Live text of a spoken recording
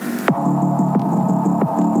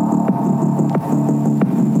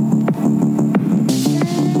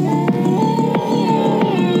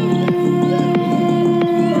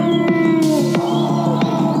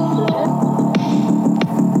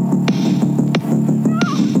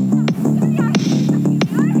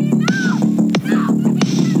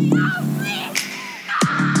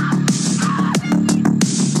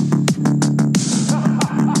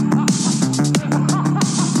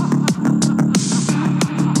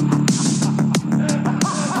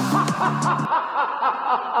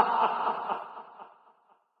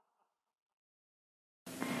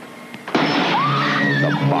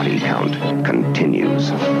body count continues.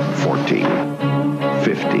 14,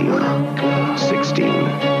 15, 16, 17,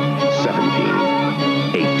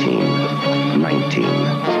 18, 19,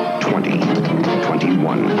 20,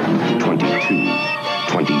 21, 22,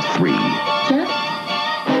 23.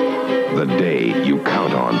 The day you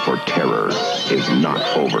count on for terror is not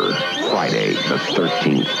over. Friday the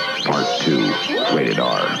 13th, Part 2, rated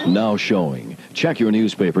R. Now showing. Check your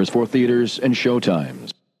newspapers for theaters and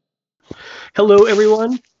showtimes. Hello,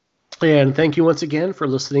 everyone, and thank you once again for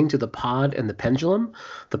listening to The Pod and the Pendulum,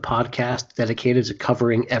 the podcast dedicated to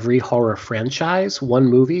covering every horror franchise, one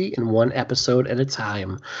movie in one episode at a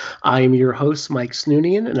time. I am your host, Mike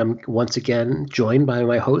Snoonian, and I'm once again joined by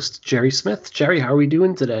my host, Jerry Smith. Jerry, how are we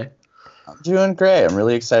doing today? I'm doing great. I'm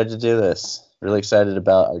really excited to do this. Really excited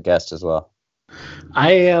about our guest as well.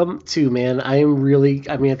 I am too, man. I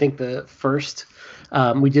think the first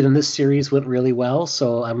we did in this series went really well,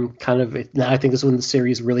 so I think this is when the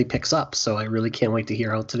series really picks up, so I really can't wait to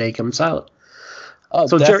hear how today comes out. Oh,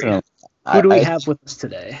 so definitely. Jerry, who do we have with us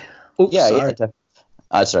today? Oops, sorry.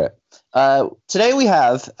 That's all right. Today we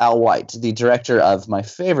have Al White, the director of my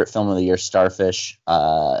favorite film of the year, Starfish.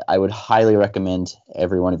 I would highly recommend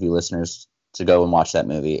every one of you listeners to go and watch that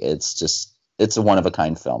movie. It's a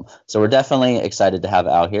one-of-a-kind film. So we're definitely excited to have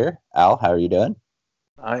Al here. Al, how are you doing?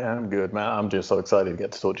 I am good, man. I'm just so excited to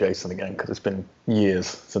get to talk Jason again because it's been years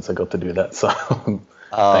since I got to do that. So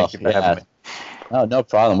thank you for having me. Oh, no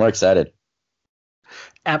problem. We're excited.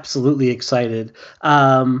 Absolutely excited.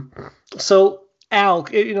 So Al,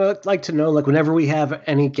 I'd like to know, whenever we have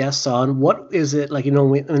any guests on, what is it,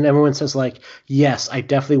 when everyone says, yes, I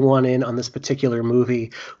definitely want in on this particular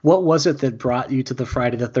movie, what was it that brought you to the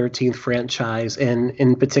Friday the 13th franchise, and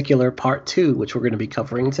in particular Part 2, which we're going to be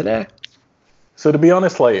covering today? So to be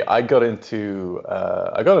honest, I got into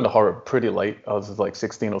horror pretty late. I was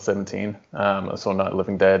 16 or 17. I saw Night of the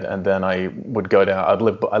Living Dead, and then I would go down. I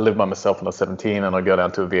lived by myself when I was 17, and I'd go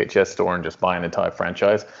down to a VHS store and just buy an entire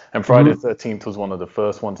franchise. And Friday the 13th was one of the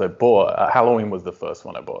first ones I bought. Halloween was the first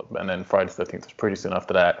one I bought, and then Friday the 13th was pretty soon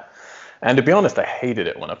after that. And to be honest, I hated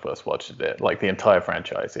it when I first watched it. The entire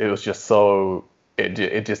franchise, it was just so.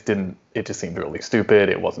 It just seemed really stupid.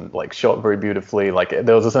 It wasn't shot very beautifully.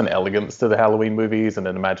 There was a certain elegance to the Halloween movies and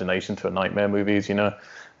an imagination to the Nightmare movies, and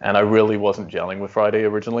I really wasn't gelling with Friday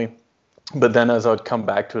originally. But then as I'd come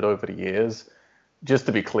back to it over the years, just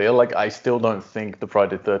to be clear, I still don't think the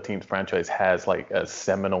Friday the 13th franchise has a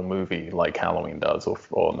seminal movie like Halloween does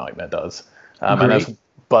or Nightmare does.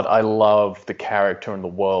 But I love the character and the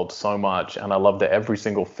world so much, and I love that every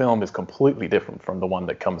single film is completely different from the one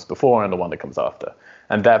that comes before and the one that comes after.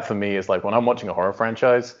 And that, for me, is when I'm watching a horror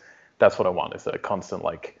franchise, that's what I want, is a constant,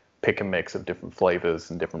 pick and mix of different flavors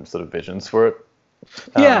and different sort of visions for it.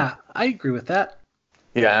 Yeah, I agree with that.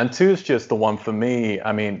 Yeah, and 2 is just the one for me.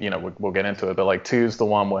 I mean, we'll get into it, but 2 is the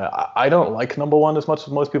one where I don't like number 1 as much as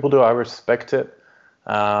most people do. I respect it.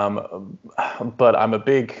 But I'm a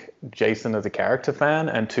big Jason as a character fan,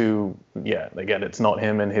 and 2, again, it's not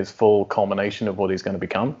him in his full culmination of what he's going to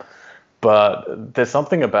become, but there's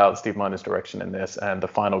something about Steve Miner's direction in this, and the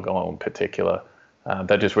final goal in particular,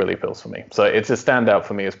 that just really appeals for me. So it's a standout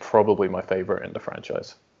for me. It's probably my favorite in the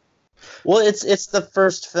franchise. Well, it's the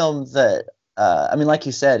first film that, like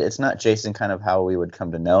you said, it's not Jason kind of how we would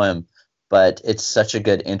come to know him, but it's such a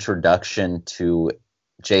good introduction to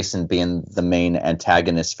Jason being the main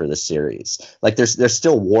antagonist for the series. There's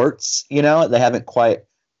still warts, they haven't quite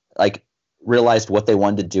realized what they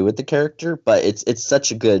wanted to do with the character, but it's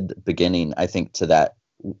such a good beginning, I think, to that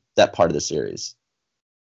part of the series.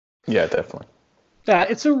 Yeah, definitely. Yeah,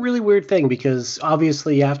 it's a really weird thing because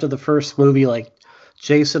obviously after the first movie,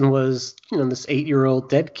 Jason was, this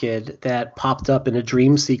 8-year-old dead kid that popped up in a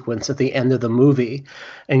dream sequence at the end of the movie,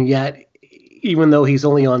 and yet even though he's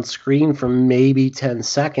only on screen for maybe 10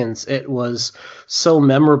 seconds, it was so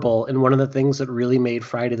memorable. And one of the things that really made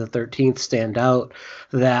Friday the 13th stand out,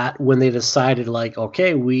 that when they decided,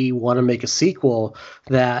 okay, we want to make a sequel,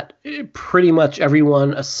 that pretty much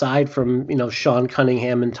everyone aside from, Sean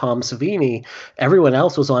Cunningham and Tom Savini, everyone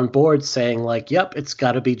else was on board saying yep, it's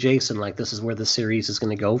got to be Jason. This is where the series is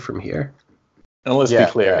going to go from here. And let's be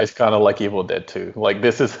clear, it's kind of like Evil Dead 2.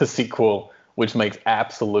 This is a sequel which makes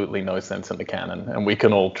absolutely no sense in the canon, and we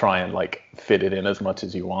can all try and fit it in as much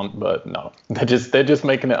as you want, but no, they're just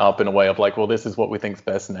making it up in a way of well, this is what we think's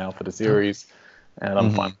best now for the series, and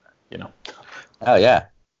I'm fine with that, Oh yeah,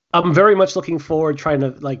 I'm very much looking forward trying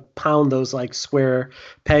to pound those square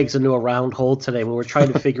pegs into a round hole today when we're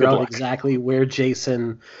trying to figure out exactly where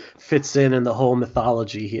Jason fits in the whole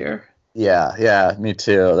mythology here. Yeah, me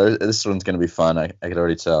too. This one's gonna be fun. I could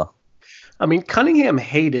already tell. I mean, Cunningham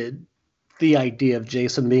hated the idea of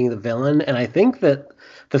Jason being the villain, and I think that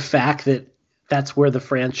the fact that that's where the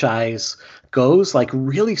franchise goes, like,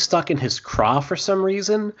 really stuck in his craw for some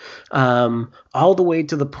reason, all the way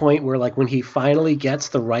to the point where, like, when he finally gets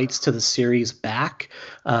the rights to the series back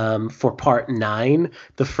for part 9,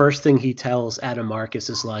 the first thing he tells Adam Marcus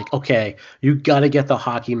is like, okay, you got to get the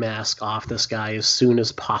hockey mask off this guy as soon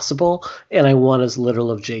as possible, and I want as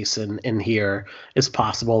little of Jason in here as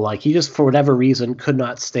possible. Like, he just, for whatever reason, could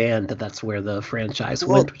not stand that that's where the franchise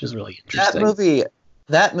went, which is really interesting.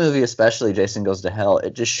 That movie, especially Jason Goes to Hell,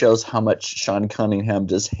 it just shows how much Sean Cunningham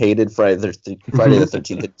just hated Friday the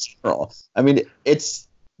 13th in general. I mean,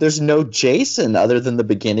 there's no Jason other than the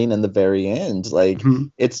beginning and the very end. Like,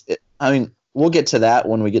 I mean, we'll get to that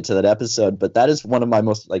when we get to that episode, but that is one of my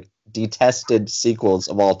most, like, detested sequels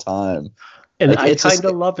of all time. And like, I kind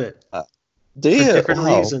of love it. Do you? For different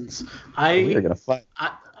reasons. We're gonna fight.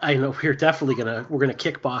 I know we're gonna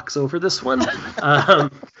kickbox over this one.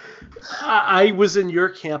 I was in your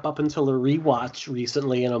camp up until a rewatch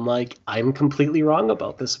recently, and I'm like, I'm completely wrong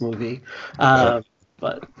about this movie.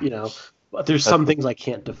 But there's some things I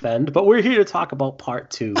can't defend. But we're here to talk about part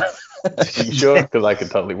 2. Sure, because I could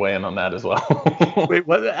totally weigh in on that as well. Wait,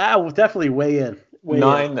 what? We'll definitely weigh in.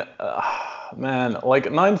 9, man, like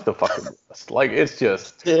 9's the fucking worst. Like, it's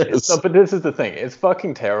just, but this is the thing, it's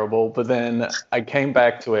fucking terrible. But then I came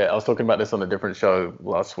back to it. I was talking about this on a different show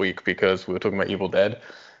last week because we were talking about Evil Dead.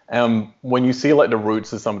 When you see, like, the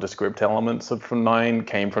roots of some of the script elements from 9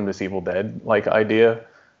 came from this Evil Dead, like, idea,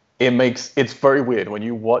 it's very weird when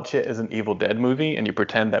you watch it as an Evil Dead movie and you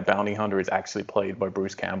pretend that Bounty Hunter is actually played by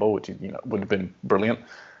Bruce Campbell, which would have been brilliant.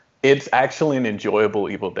 It's actually an enjoyable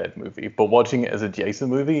Evil Dead movie, but watching it as a Jason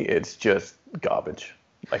movie, it's just garbage.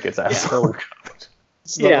 Like, it's absolute garbage.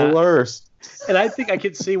 It's the worst. And I think I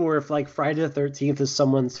could see where if, like, Friday the 13th is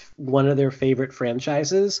one of their favorite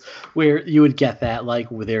franchises, where you would get that, like,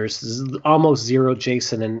 where there's almost zero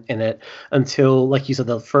Jason in it until, like you said,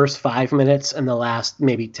 the first 5 minutes and the last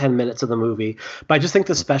maybe 10 minutes of the movie. But I just think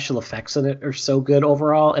the special effects in it are so good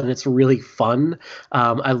overall, and it's really fun.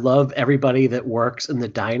 I love everybody that works in the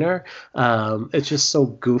diner. It's just so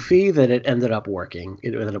goofy that it ended up working.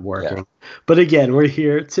 Yeah. But again, we're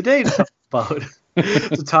here today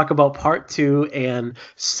to talk about part 2 and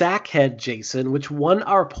Sackhead Jason, which won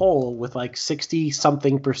our poll with like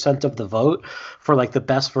 60-something% of the vote for, like, the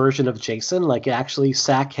best version of Jason. Like, actually,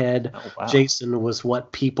 Sackhead Jason was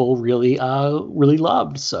what people really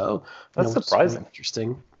loved. So that's surprising.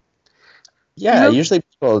 Interesting. Yeah, usually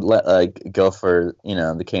people go for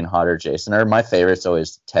the Kane Hodder Jason, or my favorite's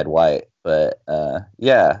always Ted White. But there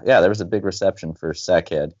was a big reception for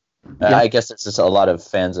Sackhead. I guess there's just a lot of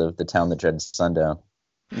fans of The Town That Dreaded Sundown.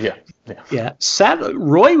 Yeah.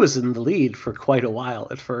 Roy was in the lead for quite a while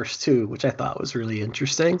at first too, which I thought was really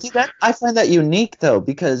interesting. See, I find that unique though,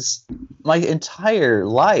 because my entire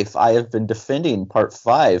life I have been defending part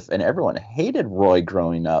 5, and everyone hated Roy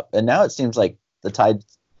growing up, and now it seems like the tide,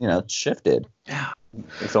 shifted. Yeah.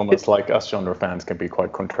 It's almost like us genre fans can be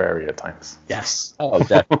quite contrary at times. Yes. Oh,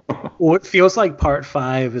 definitely. Well, it feels like part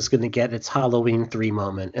 5 is going to get its Halloween 3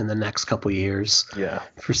 moment in the next couple years. Yeah.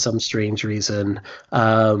 For some strange reason.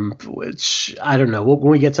 Which, I don't know. When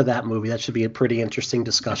we get to that movie, that should be a pretty interesting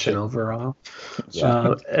discussion overall.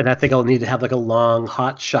 Yeah. And I think I'll need to have, like, a long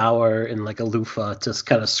hot shower and, like, a loofah to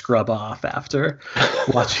kind of scrub off after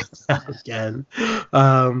watching that again.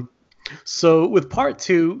 So with part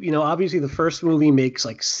 2, obviously the first movie makes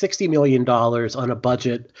like $60 million on a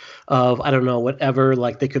budget of, I don't know, whatever,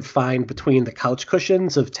 like, they could find between the couch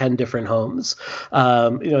cushions of 10 different homes.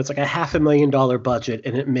 It's like a $500,000 budget,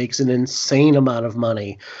 and it makes an insane amount of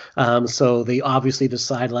money. So they obviously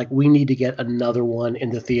decide, like, we need to get another one in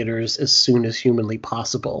the theaters as soon as humanly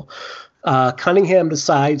possible. Cunningham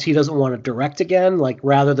decides he doesn't want to direct again. Like,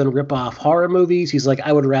 rather than rip off horror movies, he's like,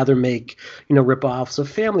 I would rather make, rip offs of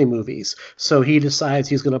family movies. So he decides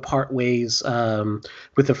he's going to part ways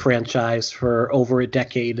with the franchise for over a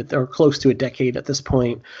decade, or close to a decade at this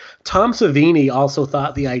point. Tom Savini also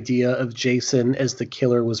thought the idea of Jason as the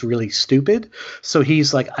killer was really stupid. So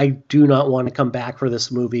he's like, I do not want to come back for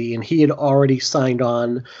this movie. And he had already signed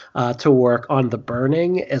on to work on The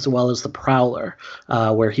Burning as well as The Prowler,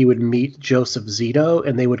 where he would meet Joseph Zito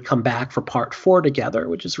and they would come back for part 4 together,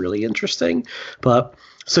 which is really interesting. But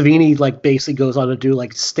Savini, like, basically goes on to do,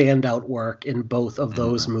 like, standout work in both of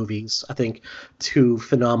those movies. I think 2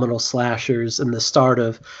 phenomenal slashers, and the start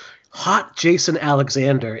of hot Jason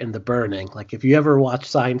Alexander in The Burning. Like, if you ever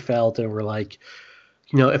watched Seinfeld and were like,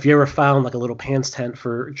 if you ever found, like, a little pants tent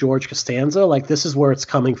for George Costanza, like, this is where it's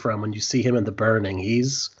coming from when you see him in The Burning.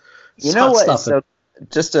 He's what? So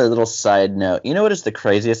Just a little side note. You know what is the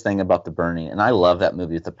craziest thing about The Burning? And I love that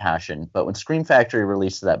movie with a passion. But when Scream Factory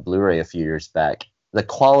released that Blu-ray a few years back, the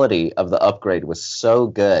quality of the upgrade was so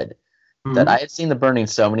good that I had seen The Burning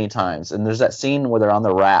so many times. And there's that scene where they're on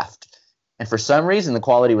the raft. And for some reason, the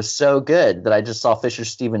quality was so good that I just saw Fisher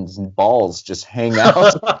Stevens' balls just hang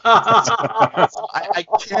out. I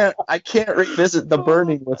can't revisit The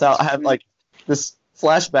Burning without having like this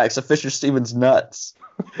flashbacks of Fisher Stevens' nuts.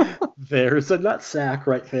 There's a nutsack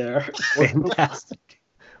right there. Fantastic.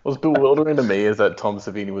 What's bewildering to me is that Tom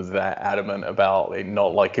Savini was that adamant about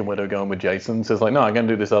not liking where they're going with Jason. So it's like, no, I'm going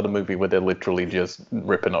to do this other movie where they're literally just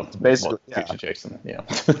ripping off basically future Jason. Yeah,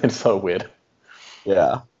 it's so weird.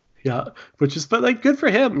 Yeah. Yeah, but like good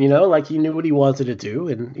for him, like he knew what he wanted to do,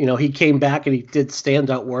 and he came back and he did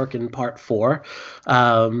standout work in part 4.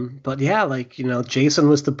 But yeah, like Jason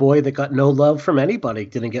was the boy that got no love from anybody.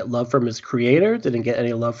 Didn't get love from his creator. Didn't get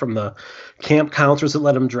any love from the camp counselors that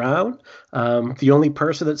let him drown. The only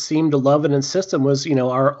person that seemed to love and insist him was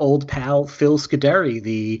our old pal Phil Scuderi,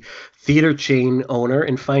 the theater chain owner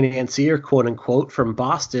and financier, quote unquote, from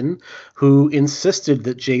Boston, who insisted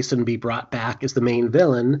that Jason be brought back as the main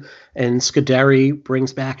villain. And Scuderi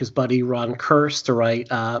brings back his buddy Ron Kurz to write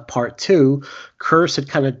part 2. Kurz had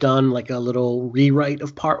kind of done like a little rewrite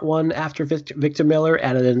of part 1 after Victor Miller,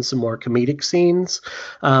 added in some more comedic scenes.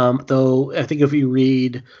 Though I think if you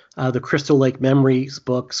read the Crystal Lake Memories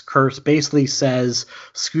books, Kurz basically says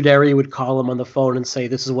Scuderi would call him on the phone and say,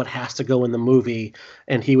 this is what has to go in the movie.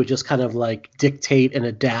 And he would just kind of like dictate and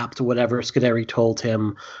adapt whatever Scuderi told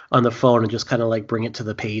him on the phone and just kind of like bring it to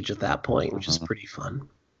the page at that point, which is pretty fun.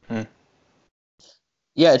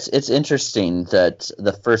 Yeah, it's interesting that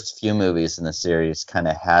the first few movies in the series kind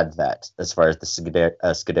of had that, as far as the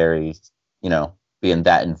Scuderi, being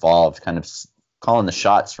that involved, kind of calling the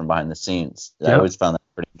shots from behind the scenes. I always found that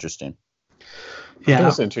pretty interesting.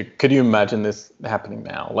 Yeah. Could you imagine this happening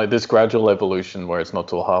now? Like this gradual evolution where it's not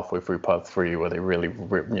till halfway through part 3 where they really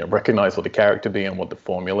recognize what the character be and what the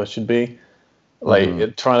formula should be. Like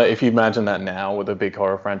if you imagine that now with a big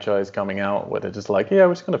horror franchise coming out where they're just like, yeah,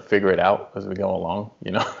 we're just going to figure it out as we go along.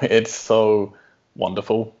 It's so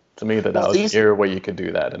wonderful to me that was an era where you could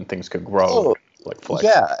do that and things could grow like flesh.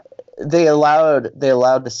 Yeah, they allowed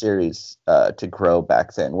the series to grow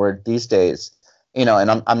back then, where these days, and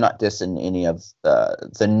I'm not dissing any of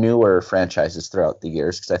the newer franchises throughout the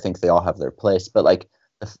years because I think they all have their place, but like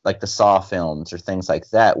the Saw films or things like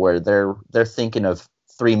that, where they're thinking of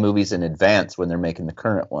 3 movies in advance when they're making the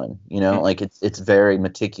current one. Like it's very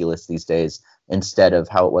meticulous these days instead of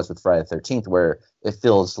how it was with Friday the 13th, where it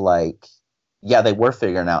feels like, yeah, they were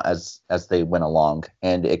figuring out as they went along,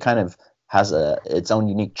 and it kind of has its own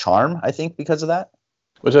unique charm, I think, because of that.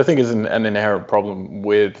 Which I think is an inherent problem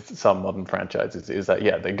with some modern franchises, is that,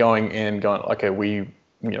 they're going, okay, we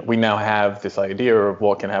now have this idea of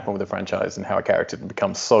what can happen with a franchise and how a character can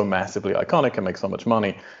become so massively iconic and make so much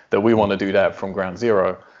money that we want to do that from ground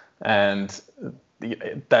zero. And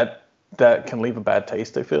that can leave a bad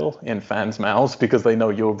taste, I feel, in fans' mouths because they know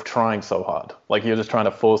you're trying so hard. Like you're just trying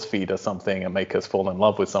to force feed us something and make us fall in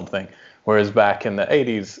love with something. Whereas back in the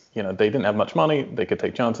 80s, they didn't have much money. They could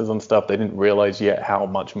take chances on stuff. They didn't realize yet how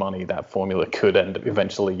much money that formula could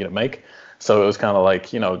eventually make. So it was kind of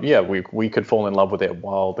like, we could fall in love with it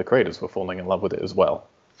while the creators were falling in love with it as well.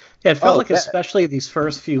 Yeah, it felt like especially these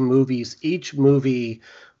first few movies, each movie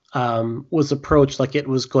was approached like it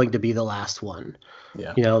was going to be the last one.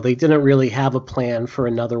 Yeah. They didn't really have a plan for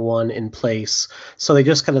another one in place. So they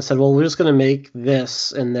just kind of said, well, we're just going to make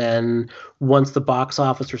this. And then once the box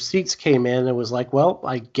office receipts came in, it was like, well,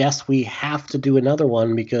 I guess we have to do another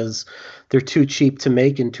one because they're too cheap to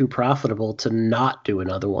make and too profitable to not do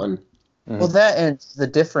another one. Well, that and the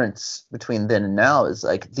difference between then and now is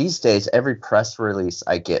like these days, every press release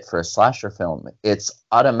I get for a slasher film, it's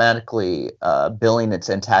automatically billing its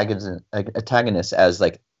antagonist as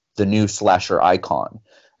like the new slasher icon.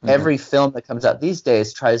 Every film that comes out these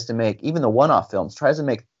days tries to make, even the one-off films, tries to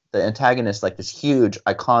make the antagonist like this huge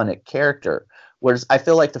iconic character. Whereas I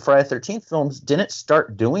feel like the Friday the 13th films didn't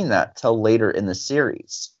start doing that till later in the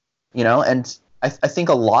series, and I think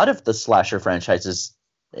a lot of the slasher franchises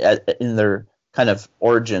in their kind of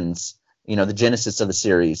origins, the genesis of the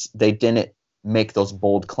series, they didn't make those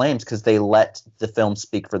bold claims because they let the film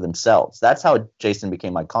speak for themselves. That's how Jason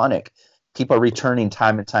became iconic. People are returning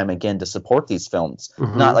time and time again to support these films,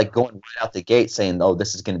 not like going right out the gate saying, "Oh,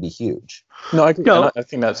 this is going to be huge." No, I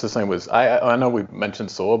think that's the same with. I know we mentioned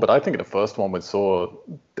Saw, but I think the first one with Saw,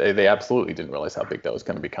 they absolutely didn't realize how big that was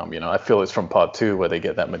going to become. I feel it's from part 2 where they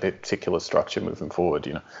get that meticulous structure moving forward.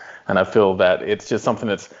 And I feel that it's just something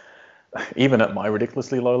that's even at my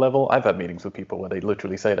ridiculously low level, I've had meetings with people where they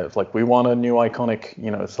literally say that it's like, we want a new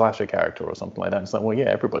iconic, slasher character or something like that. It's like, well, yeah,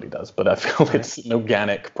 everybody does, but I feel it's an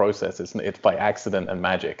organic process. It's by accident and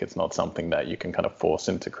magic. It's not something that you can kind of force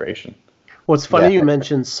into creation. Well, it's funny you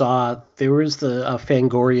mentioned Saw. There was the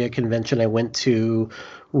Fangoria convention I went to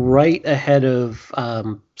right ahead of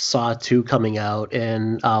Saw 2 coming out,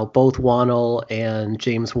 and both Wannell and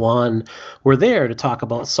James Wan were there to talk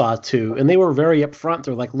about Saw 2, and they were very upfront.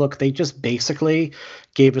 They're like, look, they just basically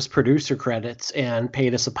gave us producer credits and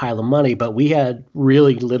paid us a pile of money, but we had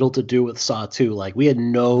really little to do with Saw 2. Like, we had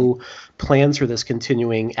no plans for this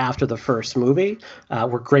continuing after the first movie.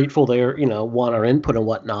 We're grateful they want our input and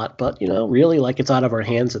whatnot, but really, like, it's out of our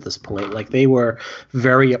hands at this point. Like, they were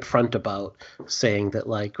very upfront about saying that,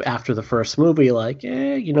 like, after the first movie, like,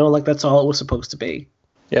 like, that's all it was supposed to be.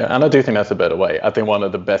 Yeah, and I do think that's a better way. I think one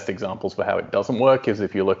of the best examples for how it doesn't work is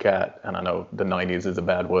if you look at, and I know the 90s is a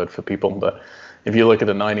bad word for people, but if you look at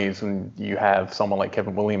the 90s and you have someone like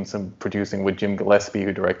Kevin Williamson producing with Jim Gillespie,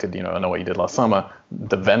 who directed, I Know What You Did Last Summer,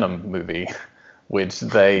 the Venom movie, which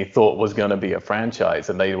they thought was going to be a franchise.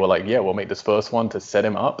 And they were like, yeah, we'll make this first one to set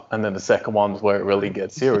him up. And then the second one's where it really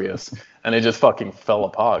gets serious. And it just fucking fell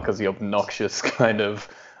apart because the obnoxious kind of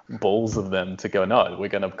balls of them to go, no, we're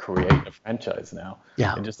going to create a franchise now.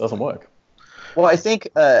 Yeah. It just doesn't work. Well, I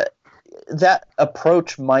think that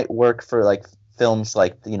approach might work for like films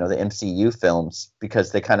like, the MCU films,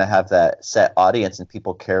 because they kind of have that set audience and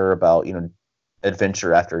people care about,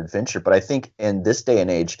 adventure after adventure. But I think in this day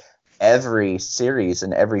and age, every series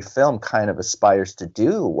and every film kind of aspires to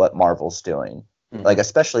do what Marvel's doing. Mm-hmm. Like,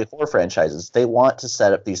 especially horror franchises, they want to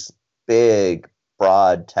set up these big,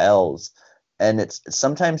 broad tells. And it's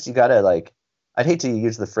sometimes you gotta, like, I'd hate to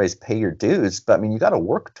use the phrase "pay your dues," but I mean, you gotta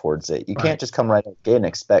work towards it. You can't just come right again and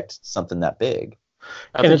expect something that big.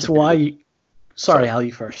 And it's why. Sorry, Al,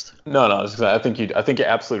 you first. No, I was gonna say, I think you're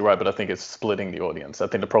absolutely right, but I think it's splitting the audience. I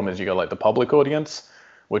think the problem is you got like the public audience,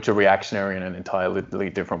 which are reactionary in an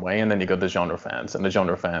entirely different way, and then you got the genre fans. And the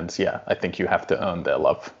genre fans, I think you have to earn their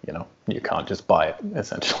love. You can't just buy it,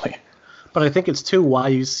 essentially. But I think it's too why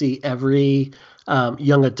you see every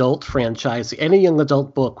young adult franchise, any young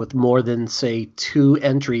adult book with more than, say, 2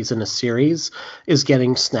 entries in a series is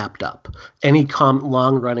getting snapped up. Any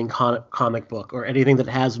long-running comic book or anything that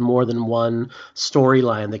has more than one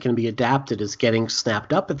storyline that can be adapted is getting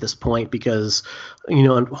snapped up at this point because,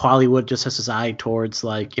 and Hollywood just has his eye towards,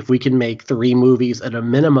 like, if we can make 3 movies at a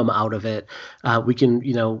minimum out of it, we can,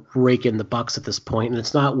 rake in the bucks at this point. And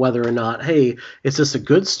it's not whether or not, hey, is this a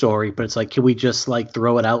good story, but it's like, can we just, like,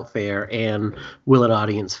 throw it out there and will an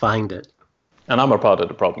audience find it? And I'm a part of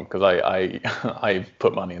the problem because I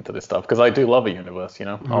put money into this stuff because I do love a universe,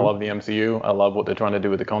 Mm-hmm. I love the MCU. I love what they're trying to do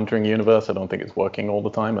with the Conjuring universe. I don't think it's working all the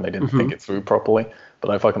time and they didn't think it through properly, but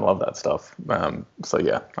I fucking love that stuff. So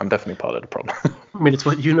yeah, I'm definitely part of the problem. I mean, it's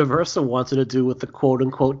what Universal wanted to do with the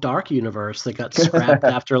quote-unquote dark universe that got scrapped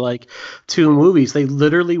after like 2 movies. They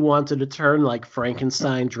literally wanted to turn like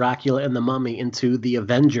Frankenstein, Dracula, and the Mummy into the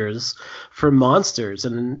Avengers for monsters,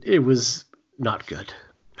 and it was not good.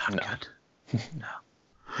 Not good.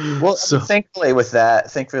 No. Well, thankfully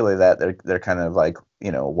that they're kind of like,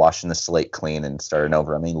 washing the slate clean and starting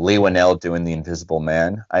over. I mean, Leigh Whannell doing The Invisible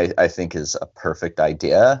Man, I think is a perfect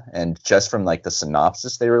idea. And just from like the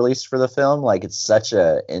synopsis they released for the film, like it's such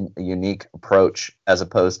a unique approach as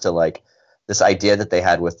opposed to like this idea that they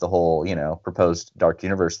had with the whole, proposed Dark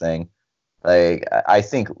Universe thing. Like, I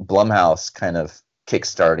think Blumhouse kind of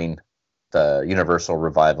kickstarting the Universal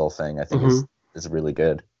revival thing, I think is really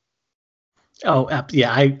good. Oh,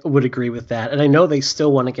 yeah, I would agree with that. And I know they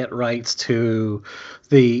still want to get rights to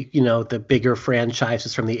the, the bigger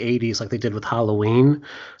franchises from the 80s like they did with Halloween.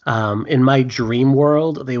 In my dream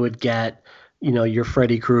world, they would get, your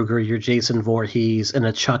Freddy Krueger, your Jason Voorhees, and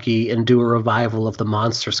a Chucky and do a revival of the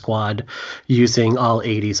Monster Squad using all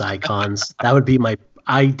 80s icons. That would be my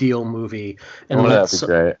ideal movie. And that'd be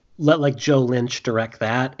great. Let like Joe Lynch direct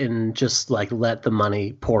that and just like let the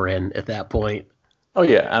money pour in at that point. Oh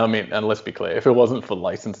yeah, I mean, and let's be clear, if it wasn't for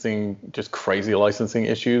licensing, just crazy licensing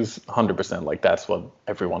issues, 100%, like that's what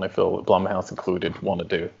everyone, I feel, Blumhouse included, want to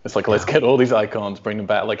do. It's like, let's get all these icons, bring them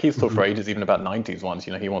back. Like he's talked for ages, even about 90s ones,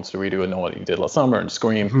 he wants to redo Know What You Did Last Summer and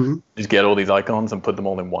Scream, just get all these icons and put them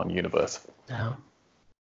all in one universe. Yeah.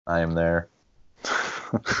 I am there.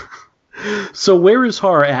 So where is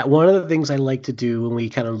horror at? One of the things I like to do when we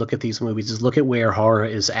kind of look at these movies is look at where horror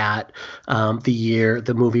is at the year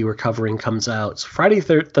the movie we're covering comes out. So Friday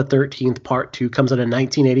the 13th Part 2 comes out in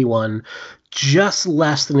 1981, just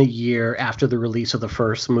less than a year after the release of the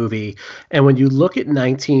first movie. And when you look at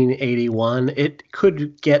 1981, it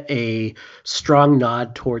could get a strong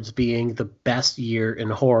nod towards being the best year in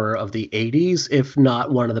horror of the 80s, if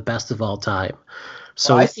not one of the best of all time.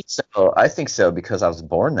 So I think so. I think so because I was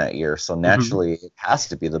born that year, so naturally it has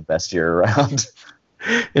to be the best year around.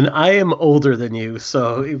 And I am older than you,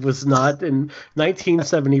 so it was not in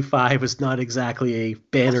 1975 was not exactly a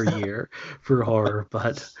banner year for horror.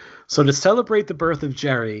 But so to celebrate the birth of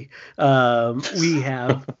Jerry, we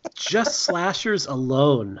have just slashers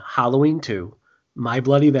alone: Halloween 2, My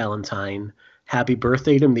Bloody Valentine, Happy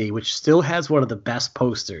Birthday to Me, which still has one of the best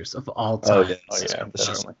posters of all time.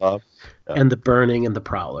 And The Burning and The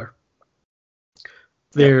Prowler.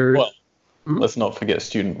 Let's not forget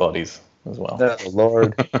Student Bodies as well. Oh,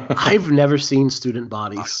 Lord. I've never seen Student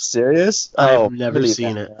Bodies. Serious? I've never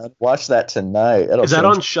seen it. Man. Watch that tonight. Is that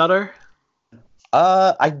on Shudder?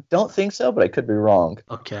 I don't think so, but I could be wrong.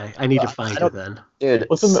 Okay, I need to find it then. Dude,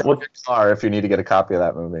 what's your car if you need to get a copy of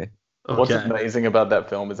that movie? Okay. What's amazing about that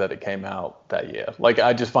film is that it came out that year. Like,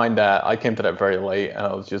 I just find that I came to that very late, and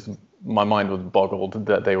I was just, my mind was boggled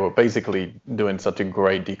that they were basically doing such a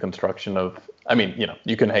great deconstruction of, I mean, you know,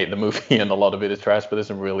 you can hate the movie and a lot of it is trash, but there's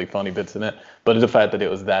some really funny bits in it. But the fact that it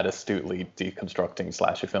was that astutely deconstructing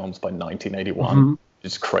slasher films by 1981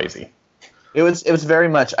 is crazy. It was very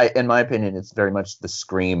much, in my opinion, it's very much the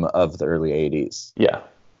Scream of the early 80s. Yeah,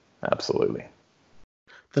 absolutely.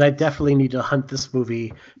 That I definitely need to hunt this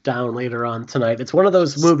movie down later on tonight. It's one of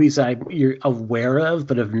those movies you're aware of,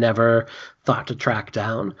 but have never thought to track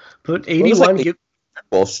down. But 81...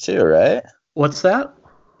 werewolves too, right? What's that?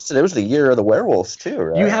 So it was the year of the werewolves too,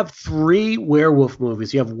 right? You have 3 werewolf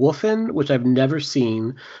movies. You have Wolfen, which I've never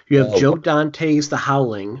seen. You have Joe Dante's The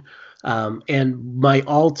Howling, and my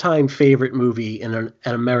all-time favorite movie An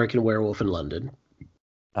American Werewolf in London.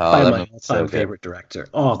 By my all-time favorite director.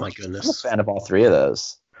 Oh my goodness! I'm a fan of all 3 of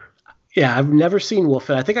those. Yeah, I've never seen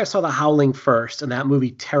Wolfen. I think I saw The Howling first, and that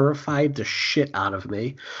movie terrified the shit out of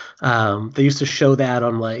me. They used to show that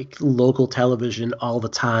on like local television all the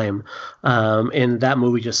time, and that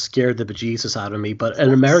movie just scared the bejesus out of me. But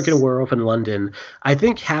An American Werewolf in London, I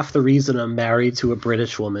think half the reason I'm married to a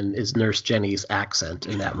British woman is Nurse Jenny's accent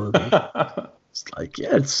in that movie. It's like,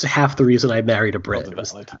 yeah, it's half the reason I married a Brit.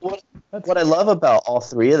 What I love about all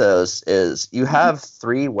 3 of those is you have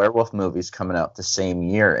 3 werewolf movies coming out the same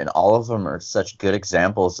year, and all of them are such good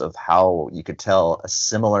examples of how you could tell a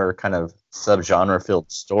similar kind of subgenre filled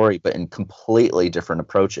story, but in completely different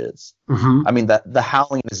approaches. I mean, The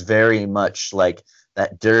Howling is very much like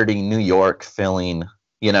that dirty New York feeling,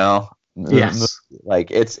 you know? Yes.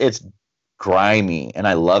 Like it's grimy, and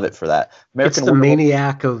I love it for that. It's the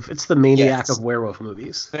maniac of werewolf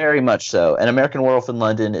movies. Very much so. And American Werewolf in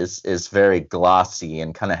London is very glossy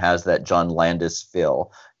and kind of has that John Landis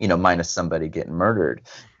feel, you know, minus somebody getting murdered.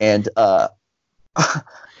 And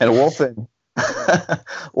Wolfen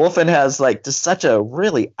Wolfen has like just such a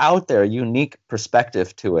really out there, unique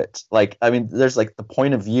perspective to it. Like, I mean, there's like the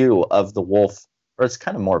point of view of the wolf, or it's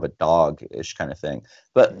kind of more of a dog-ish kind of thing.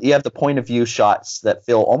 But you have the point of view shots that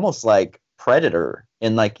feel almost like Predator,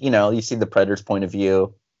 and like, you know, you see the Predator's point of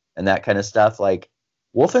view and that kind of stuff. Like,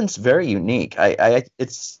 Wolfen's very unique.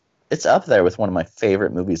 It's up there with one of my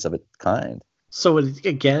favorite movies of its kind. So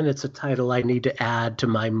again, it's a title I need to add to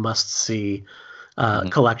my must-see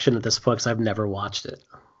collection at this point, because I've never watched it.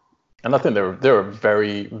 And I think they're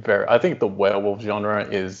very, very. I think the werewolf genre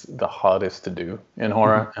is the hardest to do in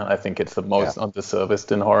horror, and I think it's the most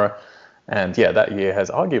underserviced in horror. And yeah, that year has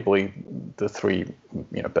arguably the 3,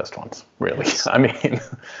 you know, best ones. Really, I mean,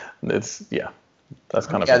 that's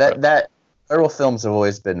kind of that werewolf films have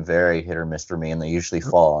always been very hit or miss for me, and they usually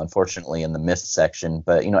fall, unfortunately, in the missed section.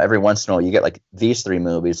 But you know, every once in a while, you get like these 3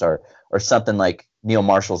 movies, or something like Neil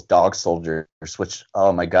Marshall's Dog Soldiers, which,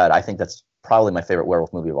 oh my god, I think that's probably my favorite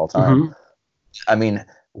werewolf movie of all time. I mean,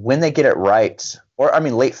 when they get it right, or I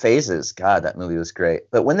mean, Late Phases, God, that movie was great.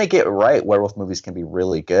 But when they get it right, werewolf movies can be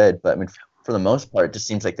really good. But I mean, for the most part, it just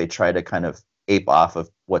seems like they try to kind of ape off of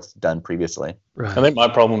what's done previously. Right. I think my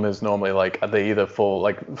problem is normally like they either fall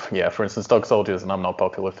like, yeah, for instance, Dog Soldiers, and I'm not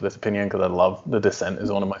popular for this opinion because I love The Descent,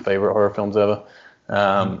 is one of my favorite horror films ever.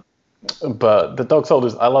 But the Dog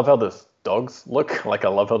Soldiers, I love how dogs look. Like I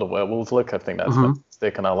love how the werewolves look. I think that's Mhm.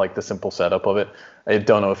 fantastic, and I like the simple setup of it. I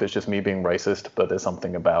don't know if it's just me being racist, but there's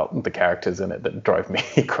something about the characters in it that drive me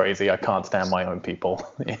crazy. I can't stand my own people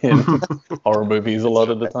in horror movies a lot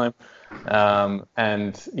of the time.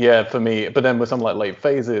 And yeah, for me, but then with some like late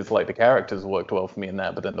phases, like the characters worked well for me in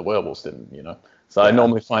that, but then the werewolves didn't, you know. So I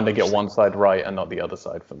normally find I get one side right and not the other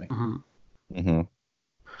side for me. Mm-hmm.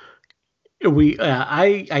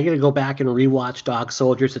 I gotta go back and rewatch Dog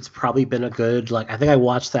Soldiers. It's probably been a good, like, I think I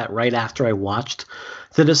watched that right after I watched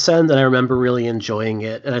The Descent, and I remember really enjoying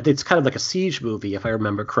it. And I think it's kind of like a siege movie, if I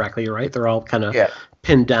remember correctly, right? They're all kind of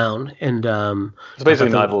pinned down, and It's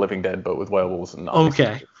basically Night of the Living Dead, but with werewolves and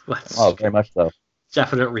okay. Oh, very much so.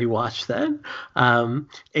 Definite rewatch then.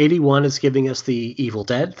 81 is giving us the Evil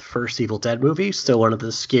Dead, the first Evil Dead movie. Still one of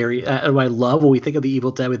the scary. And I love when we think of the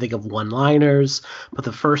Evil Dead, we think of one-liners, but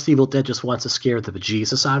the first Evil Dead just wants to scare the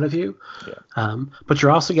bejesus out of you. Yeah. But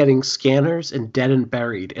you're also getting Scanners and Dead and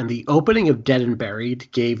Buried. And the opening of Dead and Buried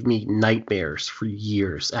gave me nightmares for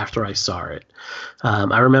years after I saw it.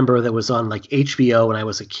 I remember that was on like HBO when I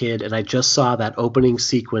was a kid, and I just saw that opening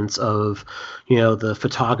sequence of, you know, the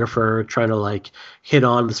photographer trying to like hit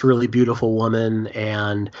on this really beautiful woman,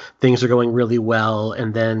 and things are going really well,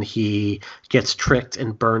 and then he gets tricked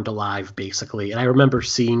and burned alive, basically. And I remember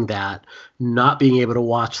seeing that, not being able to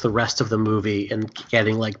watch the rest of the movie, and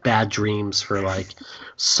getting like bad dreams for like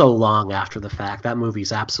so long after the fact. That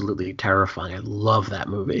movie's absolutely terrifying. I love that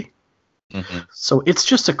movie. Mm-hmm. So it's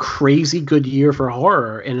just a crazy good year for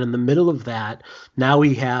horror, and in the middle of that, now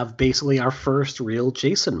we have basically our first real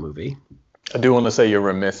Jason movie. I do want to say you're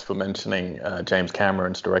remiss for mentioning James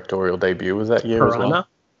Cameron's directorial debut was that year Piranha? as well.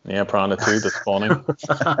 Yeah, Piranha 2, The Spawning.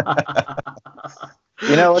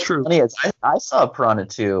 You know what's True. funny is I saw Piranha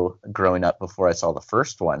 2 growing up before I saw the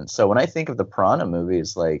first one. So when I think of the Piranha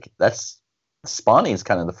movies, like that's Spawning is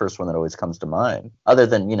kind of the first one that always comes to mind, other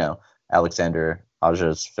than, you know, Alexander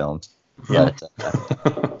Aja's film. Yeah.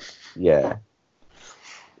 But, yeah.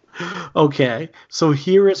 Okay, so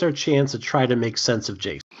here is our chance to try to make sense of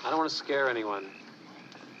Jason. I don't want to scare anyone,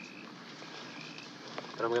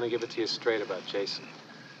 but I'm going to give it to you straight about Jason.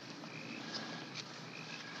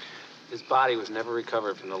 His body was never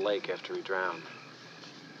recovered from the lake after he drowned.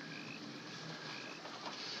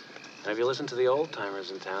 And if you listen to the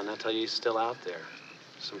old-timers in town, they'll tell you he's still out there.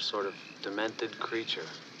 Some sort of demented creature.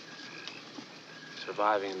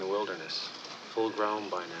 Surviving in the wilderness. Full grown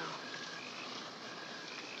by now.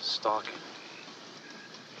 Stalking.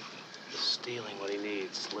 Stealing what he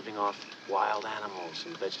needs. Living off wild animals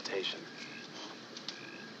and vegetation.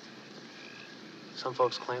 Some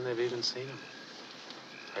folks claim they've even seen him.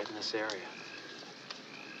 Right in this area.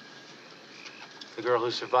 The girl who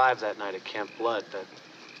survived that night at Camp Blood, that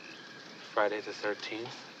Friday the 13th,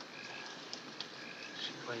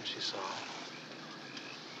 she claims she saw him.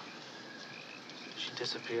 She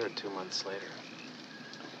disappeared 2 months later.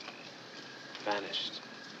 Vanished.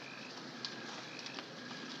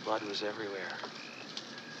 Blood was everywhere.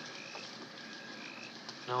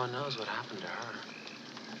 No one knows what happened to her.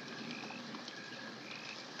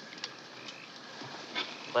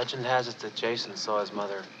 Legend has it that Jason saw his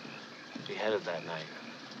mother beheaded that night,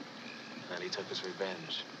 and that he took his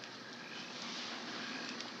revenge.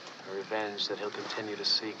 A revenge that he'll continue to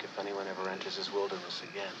seek if anyone ever enters his wilderness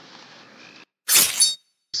again.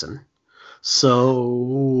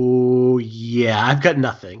 So, yeah, I've got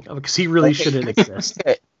nothing, because he really shouldn't exist.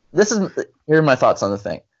 Okay. Here are my thoughts on the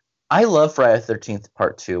thing. I love Friday the 13th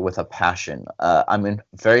Part 2 with a passion. I'm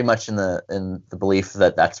very much in the belief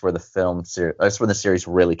that that's where that's where the series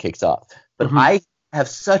really kicks off. But I have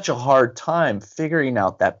such a hard time figuring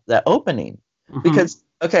out that opening because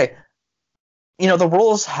okay, you know, the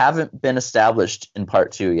rules haven't been established in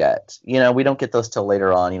Part 2 yet. You know, we don't get those till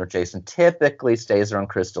later on. You know, Jason typically stays around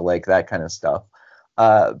Crystal Lake, that kind of stuff.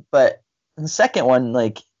 But in the second one,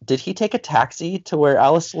 like, did he take a taxi to where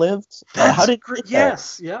Alice lived? How did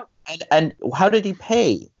yes, yeah. And how did he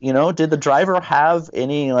pay? You know, did the driver have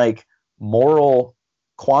any like moral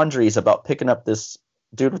quandaries about picking up this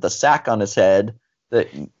dude with a sack on his head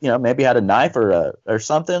that, you know, maybe had a knife or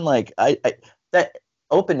something? Like that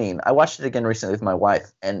opening, I watched it again recently with my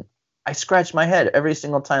wife, and I scratch my head every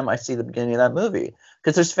single time I see the beginning of that movie,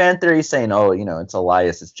 because there's fan theories saying, oh, you know, it's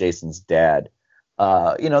Elias, it's Jason's dad.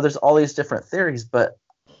 You know, there's all these different theories, but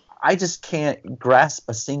I just can't grasp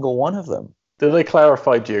a single one of them. Do they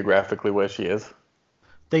clarify geographically where she is?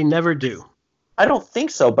 They never do. I don't think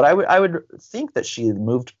so, but I would think that she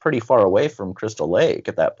moved pretty far away from Crystal Lake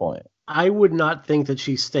at that point. I would not think that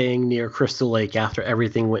she's staying near Crystal Lake after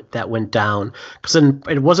everything that went down. Because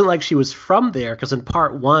it wasn't like she was from there. Because in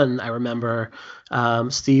part one, I remember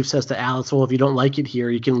Steve says to Alice, "Well, if you don't like it here,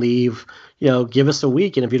 you can leave. Give us a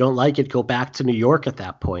week, and if you don't like it, go back to New York." At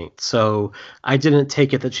that point, so I didn't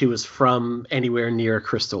take it that she was from anywhere near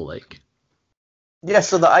Crystal Lake. Yeah.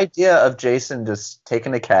 So the idea of Jason just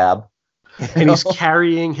taking a cab, and he's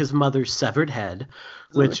carrying his mother's severed head,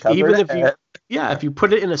 which even if you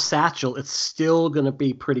put it in a satchel, it's still going to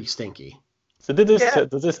be pretty stinky. So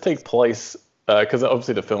does this take place, because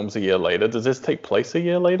obviously the film's a year later, does this take place a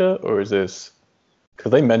year later, or is this,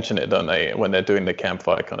 because they mention it, don't they, when they're doing the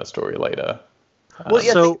campfire kind of story later? Well,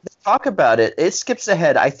 yeah, they talk about it. It skips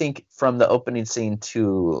ahead, I think, from the opening scene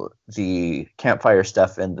to the campfire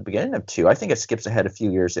stuff in the beginning of 2. I think it skips ahead a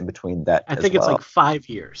few years in between that. I think it's like 5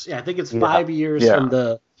 years. Yeah, I think it's 5 years from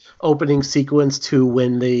the opening sequence to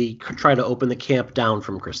when they try to open the camp down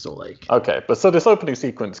from Crystal Lake. Okay, but so this opening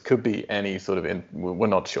sequence could be any sort of, we're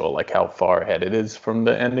not sure like how far ahead it is from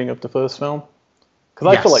the ending of the first film.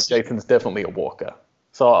 Because I feel like Jason's definitely a walker.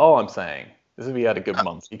 So all I'm saying is if he had a good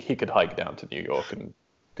month, he could hike down to New York and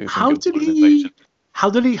do some good organization. How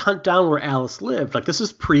did he hunt down where Alice lived? Like, this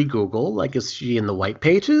is pre-Google. Like, is she in the white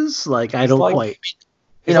pages? Like, I don't quite...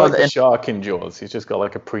 He's like the shark in Jaws. He's just got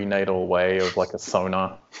like a prenatal way of like a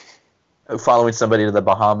sonar. Following somebody to the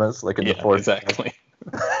Bahamas, like in the fourth. Exactly.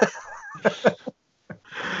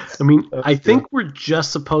 I mean, I think we're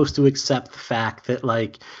just supposed to accept the fact that,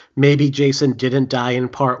 like, maybe Jason didn't die in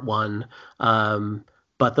part 1,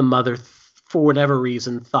 but the mother, for whatever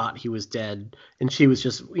reason, thought he was dead, and she was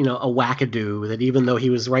just, a wackadoo, that even though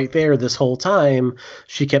he was right there this whole time,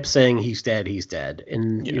 she kept saying, he's dead,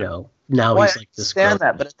 and, now he's like this. I understand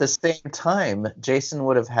that, but at the same time, Jason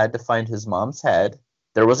would have had to find his mom's head.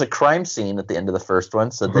 There was a crime scene at the end of the first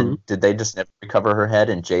one, so then did they just never recover her head,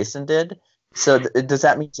 and Jason did? So does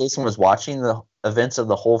that mean Jason was watching the events of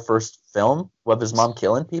the whole first film of his mom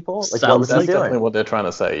killing people? Like, what was he doing? That's definitely what they're trying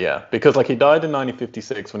to say, yeah. Because like he died in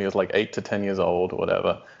 1956 when he was like 8 to 10 years old or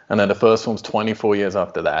whatever, and then the first film's 24 years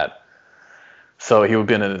after that. So he would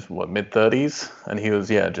have been in his mid-30s, and he was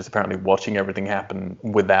just apparently watching everything happen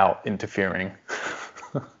without interfering,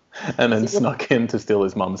 and then snuck in to steal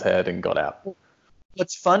his mom's head and got out.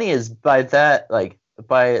 What's funny is by that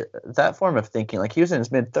form of thinking, like, he was in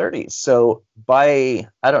his mid-30s. So by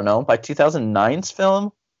 2009's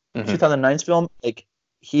film, like,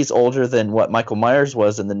 he's older than what Michael Myers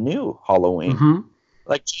was in the new Halloween. Mm-hmm.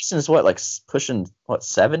 Like, Jason's pushing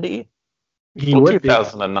 70? He would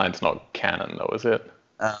 2009's not canon, though, is it?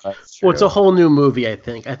 Well, it's a whole new movie, I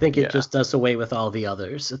think. I think it just does away with all the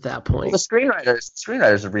others at that point. Well, the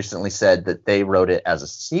screenwriters have recently said that they wrote it as a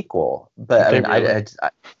sequel, but and it's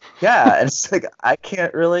like I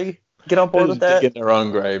can't really get on board with that. Get in their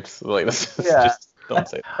own graves, like just don't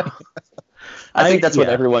say that. I think that's what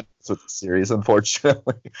everyone does with the series.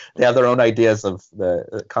 Unfortunately, they have their own ideas of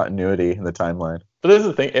the continuity and the timeline. But this is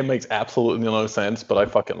the thing; it makes absolutely no sense. But I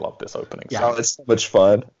fucking love this opening. Yeah, it's so much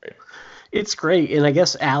fun. It's great, and I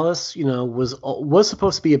guess Alice, was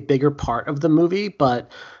supposed to be a bigger part of the movie, but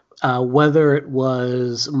whether it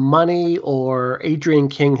was money or Adrienne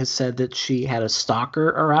King has said that she had a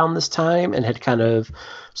stalker around this time and had kind of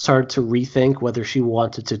started to rethink whether she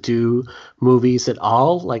wanted to do movies at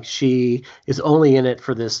all. Like, she is only in it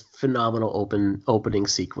for this phenomenal opening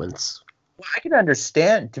sequence. Well, I can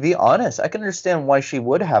understand, to be honest, I can understand why she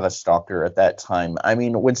would have a stalker at that time. I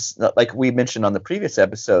mean, when, like we mentioned on the previous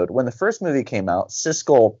episode, when the first movie came out,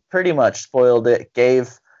 Siskel pretty much spoiled it,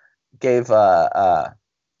 gave the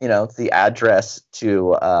address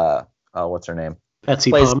to what's her name? Betsy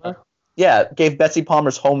Palmer. Yeah, gave Betsy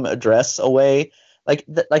Palmer's home address away. Like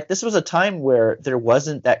this was a time where there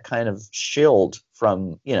wasn't that kind of shield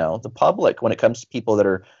from, the public when it comes to people that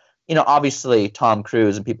are, obviously Tom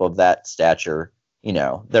Cruise and people of that stature,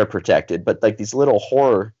 they're protected. But like these little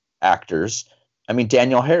horror actors, I mean,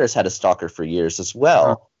 Danielle Harris had a stalker for years as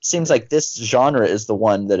well. Seems like this genre is the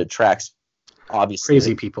one that attracts, obviously,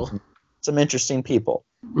 crazy people, some interesting people.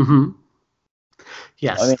 Mm-hmm.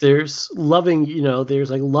 Yes, there's loving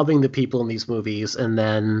the people in these movies and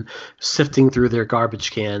then sifting through their garbage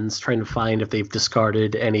cans, trying to find if they've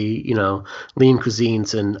discarded any, lean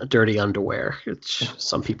cuisines and dirty underwear, which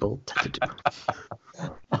some people tend to do.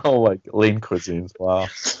 Oh, like lean cuisines. Wow.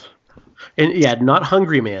 And not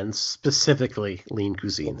Hungry Man, specifically lean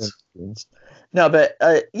cuisines. No, but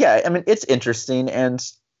it's interesting. And,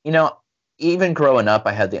 even growing up,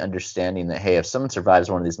 I had the understanding that, hey, if someone survives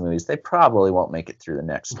one of these movies, they probably won't make it through the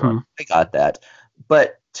next one. I got that.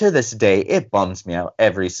 But to this day, it bums me out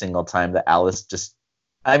every single time that Alice just.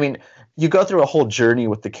 I mean, you go through a whole journey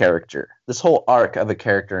with the character, this whole arc of a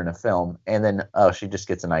character in a film, and then she just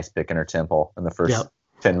gets an ice pick in her temple in the first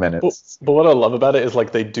 10 minutes. But what I love about it is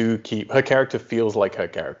like they do keep her character feels like her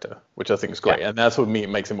character, which I think is great, and that's what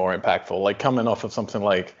makes it more impactful. Like coming off of something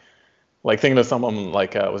like thinking of someone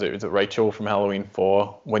like was it Rachel from Halloween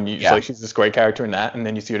 4 when she's this great character in that, and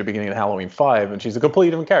then you see her at the beginning of Halloween 5 and she's a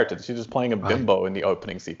completely different character. She's just playing a bimbo in the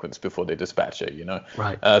opening sequence before they dispatch her,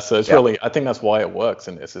 Right. So it's really, I think that's why it works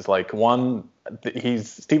in this. Is like one,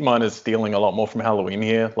 Steve Miner's stealing a lot more from Halloween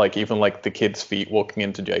here. Like even like the kid's feet walking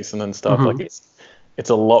into Jason and stuff. Like it's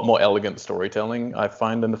a lot more elegant storytelling I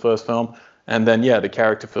find in the first film. And then the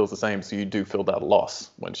character feels the same, so you do feel that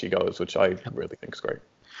loss when she goes, which I really think is great.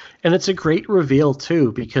 And it's a great reveal,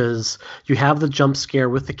 too, because you have the jump scare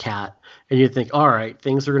with the cat, and you think, all right,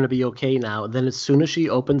 things are going to be okay now. And then as soon as she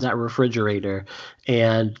opens that refrigerator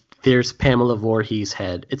and there's Pamela Voorhees'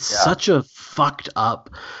 head, it's such a fucked up,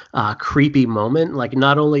 creepy moment. Like,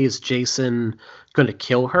 not only is Jason going to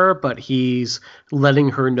kill her, but he's letting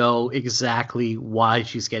her know exactly why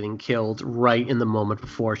she's getting killed right in the moment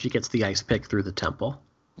before she gets the ice pick through the temple.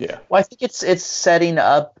 Yeah. Well, I think it's setting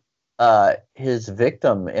up his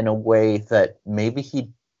victim in a way that maybe he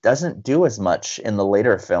doesn't do as much in the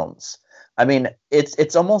later films. I mean,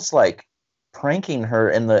 it's almost like pranking her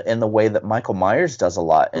in the way that Michael Myers does a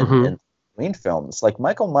lot in Halloween films. Like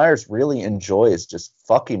Michael Myers really enjoys just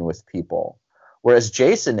fucking with people, whereas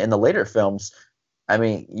Jason in the later films, I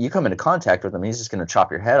mean, you come into contact with him, he's just going to chop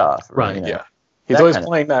your head off. Right. Yeah. He's always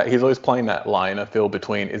playing that. He's always playing that line, I feel,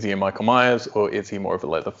 between is he a Michael Myers or is he more of a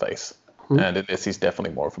Leatherface? And in this, he's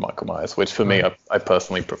definitely more of a Michael Myers, which for me, I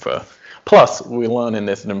personally prefer. Plus, we learn in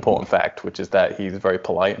this an important fact, which is that he's very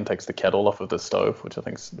polite and takes the kettle off of the stove, which I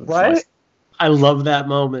think is nice. I love that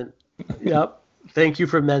moment. Yep. Thank you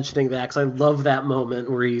for mentioning that, because I love that moment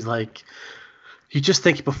where he's like, you just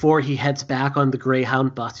think before he heads back on the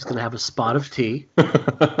Greyhound bus, he's going to have a spot of tea.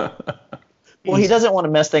 Well, he doesn't want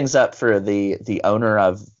to mess things up for the owner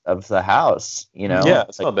of the house, Yeah,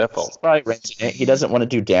 it's not their fault. Probably renting it. He doesn't want to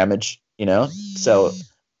do damage, So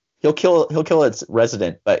he'll kill its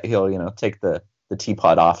resident, but he'll take the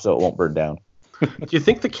teapot off so it won't burn down. Do you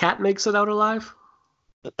think the cat makes it out alive?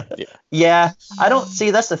 Yeah, I don't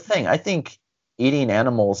see. That's the thing. I think eating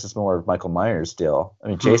animals is more of Michael Myers' deal. I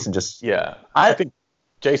mean, Jason just. Yeah, I think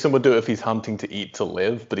Jason would do it if he's hunting to eat to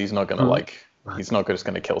live, but he's not gonna he's not just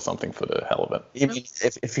gonna kill something for the hell of it. You mean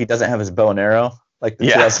if he doesn't have his bow and arrow like the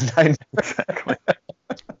 2009? Exactly.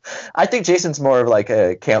 I think Jason's more of like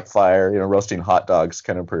a campfire, roasting hot dogs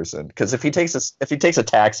kind of person. Because if he takes a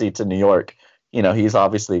taxi to New York, he's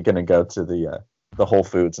obviously going to go to the Whole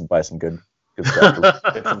Foods and buy some good stuff.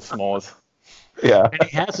 Get some s'mores. Yeah. And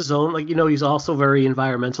he has his own, he's also very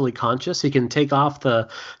environmentally conscious. He can take off the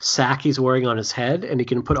sack he's wearing on his head, and he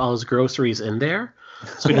can put all his groceries in there.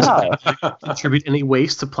 So he doesn't contribute any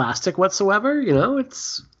waste to plastic whatsoever.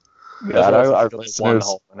 It's. God, our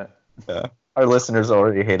listeners. Yeah. Our listeners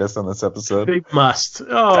already hate us on this episode. They must.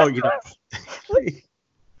 Oh,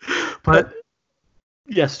 But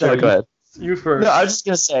yes, go ahead. You first. No, I was just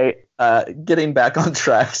gonna say, getting back on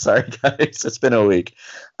track. Sorry, guys, it's been a week.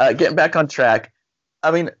 Getting back on track.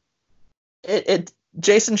 I mean,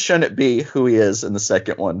 Jason shouldn't be who he is in the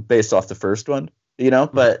second one, based off the first one.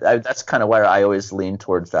 But that's kind of where I always lean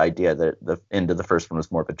towards the idea that the end of the first one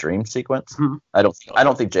was more of a dream sequence. Mm-hmm. I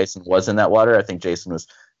don't think Jason was in that water. I think Jason was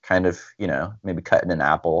kind of, maybe cutting an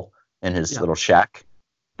apple in his little shack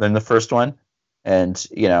than the first one. And,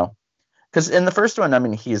 because in the first one, I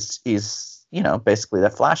mean, he's basically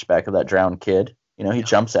that flashback of that drowned kid. He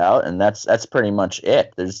jumps out, and that's pretty much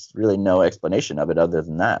it. There's really no explanation of it other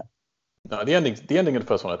than that. No, the ending of the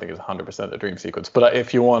first one I think is 100% a dream sequence. But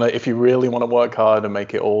if you really want to work hard and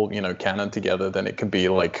make it all, canon together, then it can be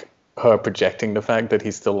like her projecting the fact that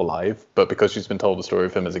he's still alive, but because she's been told the story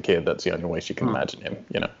of him as a kid, that's the only way she can imagine him,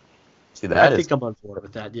 See, that I think I'm on board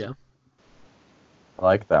with that, yeah. I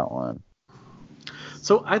like that one.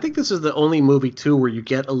 So I think this is the only movie, too, where you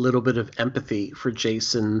get a little bit of empathy for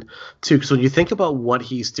Jason, too. Because when you think about what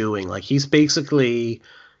he's doing, like he's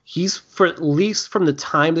for at least from the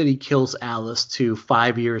time that he kills Alice to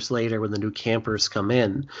 5 years later when the new campers come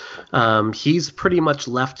in, he's pretty much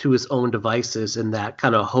left to his own devices in that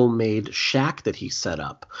kind of homemade shack that he set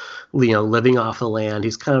up, living off the land.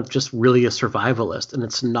 He's kind of just really a survivalist. And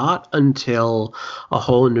it's not until a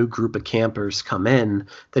whole new group of campers come in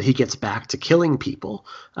that he gets back to killing people.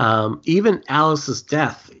 Even Alice's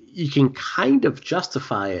death, you can kind of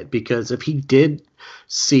justify it, because if he did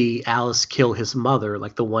see Alice kill his mother,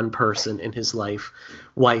 like the one person in his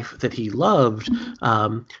wife that he loved,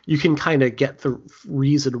 you can kind of get the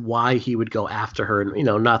reason why he would go after her.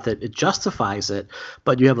 And, not that it justifies it,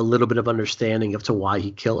 but you have a little bit of understanding of to why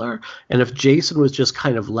he'd kill her. And if Jason was just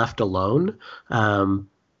kind of left alone,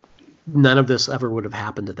 none of this ever would have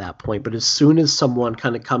happened at that point. But as soon as someone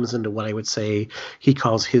kind of comes into what I would say he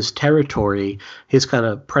calls his territory, his kind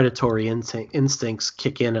of predatory instincts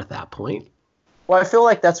kick in at that point. Well, I feel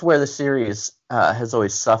like that's where the series has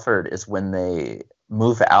always suffered, is when they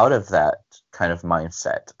move out of that kind of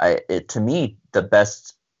mindset. To me, the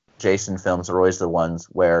best Jason films are always the ones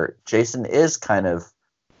where Jason is kind of,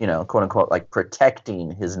 quote unquote, like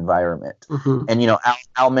protecting his environment. Mm-hmm. And,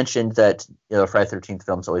 Al mentioned that, Friday the 13th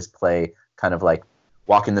films always play kind of like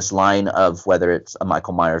walking this line of whether it's a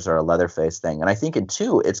Michael Myers or a Leatherface thing. And I think in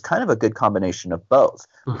 2, it's kind of a good combination of both.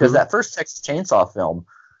 Mm-hmm. Because that first Texas Chainsaw film,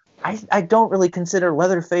 I don't really consider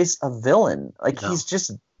Leatherface a villain. Like, no. He's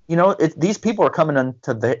just, these people are coming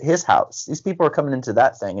into his house. These people are coming into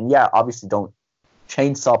that thing. And yeah, obviously don't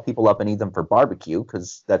chainsaw people up and eat them for barbecue,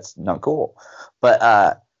 because that's not cool.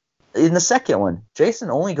 But in the second one,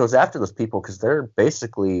 Jason only goes after those people because they're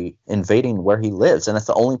basically invading where he lives, and that's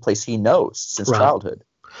the only place he knows since childhood.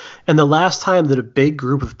 And the last time that a big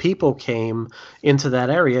group of people came into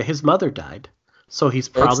that area, his mother died. So he's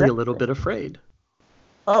probably a little bit afraid.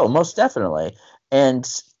 Oh, most definitely. And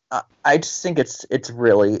I just think it's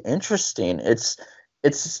really interesting. It's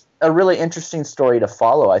a really interesting story to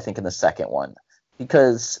follow, I think, in the second one.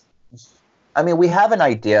 Because, I mean, we have an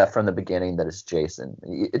idea from the beginning that it's Jason.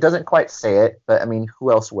 It doesn't quite say it, but, I mean,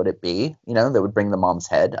 who else would it be, that would bring the mom's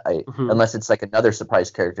head? Unless it's like another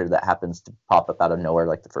surprise character that happens to pop up out of nowhere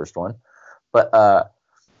like the first one. But,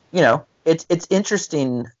 it's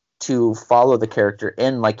interesting to follow the character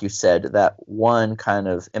in, like you said, that one kind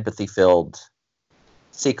of empathy-filled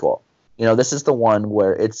sequel. This is the one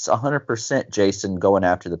where it's 100% Jason going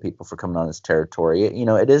after the people for coming on his territory.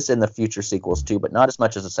 It is in the future sequels too, but not as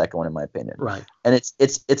much as the second one, in my opinion. Right. And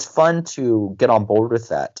it's fun to get on board with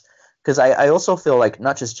that, because I also feel like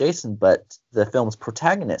not just Jason, but the film's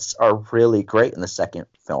protagonists are really great in the second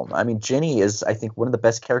film. I mean, Ginny is, I think, one of the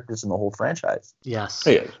best characters in the whole franchise. Yes.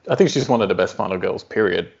 Yeah, I think she's one of the best final girls,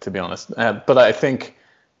 period, to be honest. But I think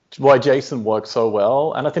why Jason works so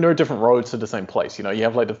well, and I think there are different roads to the same place. You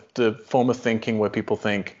have like the form of thinking where people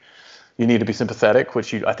think you need to be sympathetic,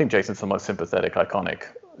 which I think Jason's the most sympathetic, iconic,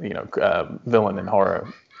 villain in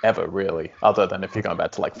horror ever, really, other than if you're going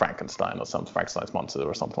back to like Frankenstein or some Frankenstein's monster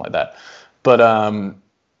or something like that. But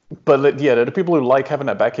yeah, there are people who like having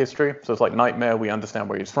that back history. So it's like Nightmare, we understand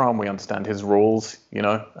where he's from, we understand his rules,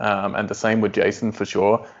 and the same with Jason for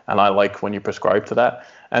sure. And I like when you prescribe to that.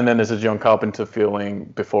 And then there's a John Carpenter feeling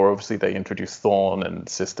before, obviously, they introduced Thorn and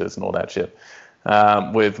Sisters and all that shit.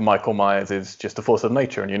 With Michael Myers is just a force of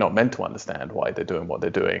nature, and you're not meant to understand why they're doing what they're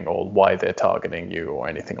doing or why they're targeting you or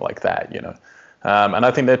anything like that, And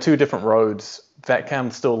I think there are two different roads that can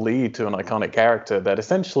still lead to an iconic character that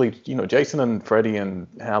essentially, Jason and Freddy and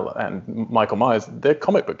Michael Myers, they're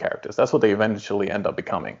comic book characters. That's what they eventually end up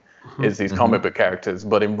becoming, is these comic book characters,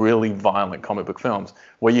 but in really violent comic book films,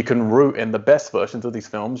 where you can root, in the best versions of these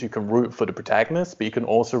films, you can root for the protagonist, but you can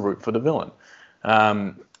also root for the villain.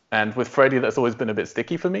 And with Freddy, that's always been a bit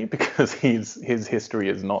sticky for me, because his history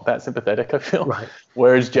is not that sympathetic, I feel. Right.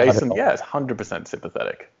 Whereas Jason, yeah, is 100%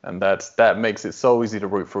 sympathetic. And that makes it so easy to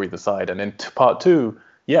root for either side. And in part 2,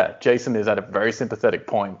 yeah, Jason is at a very sympathetic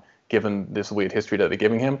point, given this weird history that they're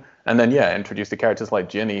giving him. And then, yeah, introduce the characters like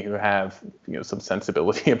Ginny, who have, some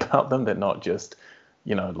sensibility about them. They're not just,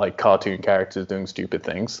 like cartoon characters doing stupid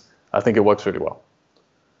things. I think it works really well.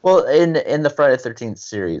 Well, in the Friday the 13th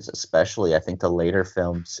series, especially, I think the later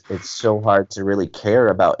films, it's so hard to really care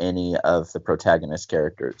about any of the protagonist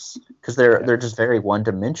characters, because they're just very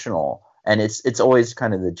one-dimensional, and it's always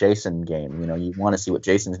kind of the Jason game. You want to see what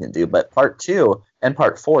Jason's going to do. But part 2 and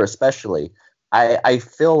part 4 especially, I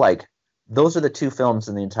feel like those are the two films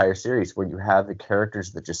in the entire series where you have the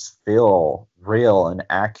characters that just feel real and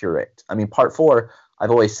accurate. I mean, part 4, I've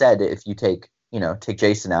always said, if you take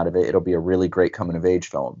Jason out of it, it'll be a really great coming-of-age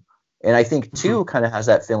film. And I think 2 kind of has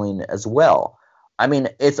that feeling as well. I mean,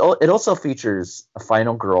 it also features a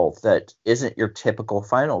final girl that isn't your typical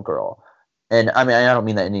final girl. And I mean, I don't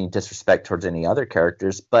mean that in any disrespect towards any other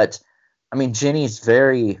characters, but I mean, Ginny's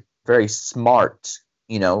very, very smart.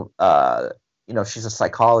 She's a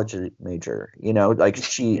psychology major. Like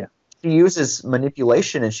she uses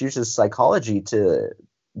manipulation and she uses psychology to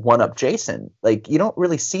one up Jason. Like, you don't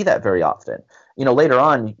really see that very often. Later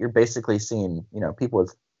on, you're basically seeing, people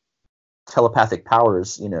with telepathic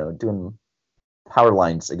powers, doing power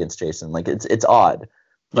lines against Jason. Like it's odd.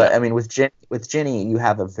 But I mean, with Ginny, you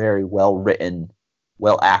have a very well written,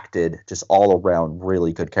 well acted, just all around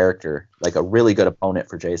really good character, like a really good opponent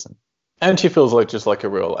for Jason. And she feels like just like a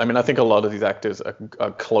real. I mean, I think a lot of these actors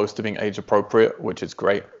are close to being age appropriate, which is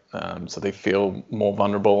great. So they feel more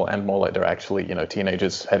vulnerable and more like they're actually,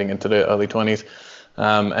 teenagers heading into their early 20s.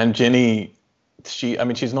 And Ginny,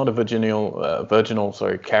 she's not a virginal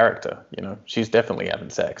character. She's definitely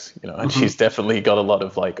having sex. And she's definitely got a lot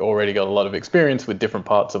of already got a lot of experience with different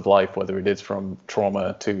parts of life, whether it is from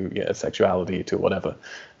trauma to sexuality to whatever.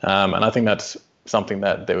 And I think that's something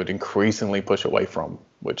that they would increasingly push away from,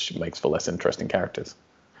 which makes for less interesting characters.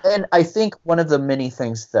 And I think one of the many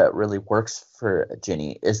things that really works for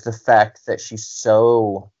Ginny is the fact that she's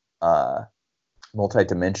so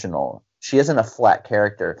multidimensional. She isn't a flat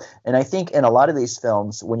character. And I think in a lot of these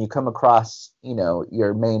films, when you come across,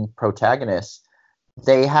 your main protagonist,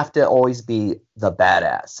 they have to always be the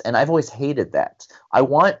badass. And I've always hated that. I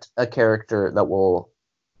want a character that will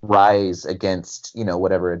rise against,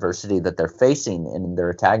 whatever adversity that they're facing in their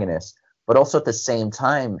antagonist, but also at the same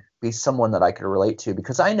time be someone that I could relate to,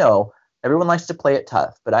 because I know everyone likes to play it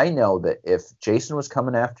tough, but I know that if Jason was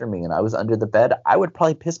coming after me and I was under the bed, I would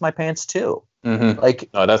probably piss my pants too. Mm-hmm.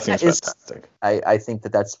 That seems fantastic. I think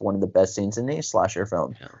that's one of the best scenes in any slasher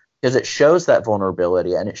film, because it shows that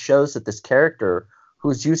vulnerability, and it shows that this character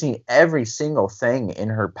who's using every single thing in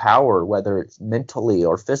her power, whether it's mentally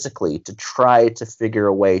or physically, to try to figure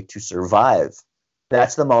a way to survive.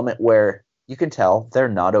 That's the moment where you can tell they're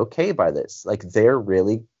not okay by this. Like, they're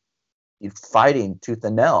really fighting tooth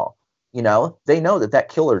and nail. They know that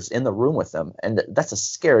killer's in the room with them, and that's the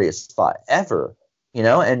scariest thought ever.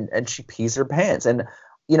 And she pees her pants, and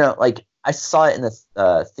I saw it in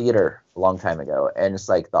the theater a long time ago, and it's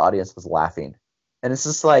like the audience was laughing, and it's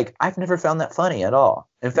just like, I've never found that funny at all.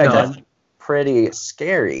 In fact, that's pretty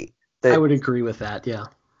scary. I would agree with that. Yeah.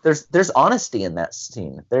 There's honesty in that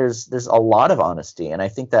scene. There's a lot of honesty, and I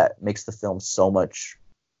think that makes the film so much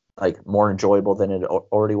more enjoyable than it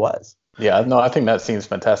already was. Yeah, no, I think that scene's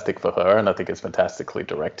fantastic for her, and I think it's fantastically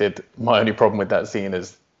directed. My only problem with that scene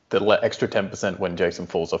is the extra 10% when Jason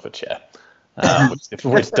falls off a chair, which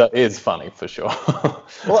is funny for sure.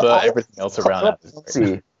 But everything else around that is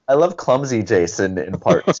great. I love clumsy Jason in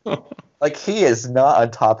parts. He is not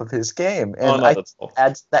on top of his game, and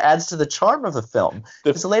that adds to the charm of the film.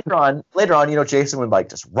 Because later on, Jason would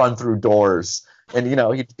just run through doors, and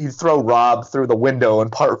he'd throw Rob through the window in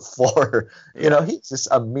part 4. He's just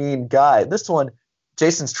a mean guy. This one,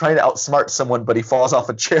 Jason's trying to outsmart someone, but he falls off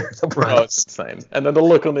a chair. It's insane. And then the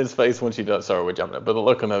look on his face when she does. Sorry, we're jumping it, but the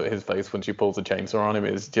look on his face when she pulls a chainsaw on him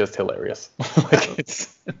is just hilarious.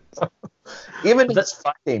 Even his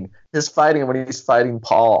fighting when he's fighting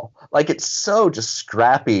Paul, it's so just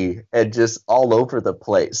scrappy and just all over the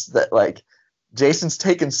place that Jason's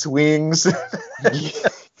taking swings.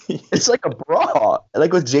 It's like a brawl,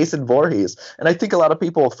 with Jason Voorhees, and I think a lot of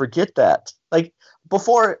people forget that.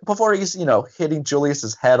 Before he's hitting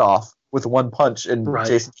Julius's head off with one punch in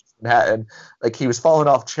Jason Manhattan, he was falling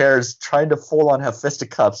off chairs trying to full on have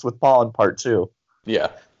fisticuffs with Paul in part 2.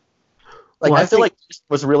 Yeah. I feel like he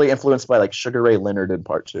was really influenced by Sugar Ray Leonard in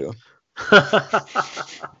part 2.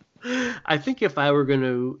 I think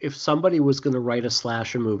if somebody was going to write a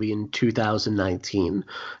slasher movie in 2019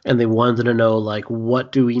 and they wanted to know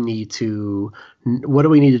what do we need to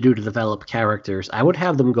do to develop characters, I would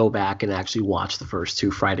have them go back and actually watch the first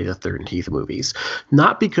 2 Friday the 13th movies.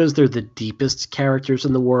 Not because they're the deepest characters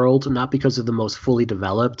in the world, not because they're the most fully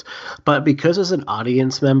developed, but because as an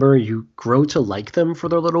audience member, you grow to like them for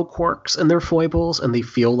their little quirks and their foibles, and they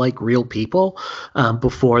feel like real people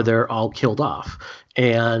before they're all killed off.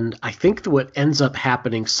 And I think that what ends up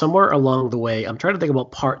happening somewhere along the way, I'm trying to think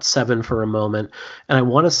about part 7 for a moment, and I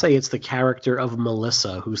want to say it's the character of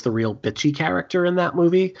Melissa, who's the real bitchy character in that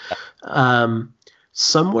movie.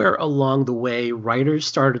 Somewhere along the way, writers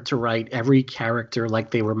started to write every character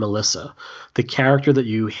like they were Melissa, the character that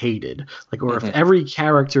you hated. If every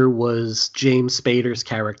character was James Spader's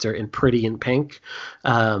character in Pretty in Pink,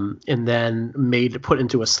 and then put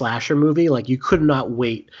into a slasher movie, you could not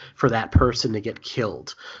wait for that person to get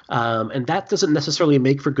killed. And that doesn't necessarily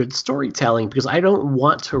make for good storytelling, because I don't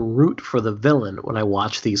want to root for the villain when I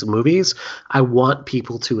watch these movies. I want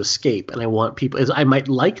people to escape, and I might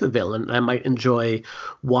like the villain, and I might enjoy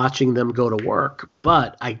watching them go to work,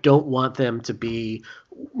 but I don't want them to be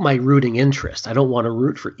my rooting interest. I don't want to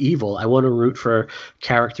root for evil. I want to root for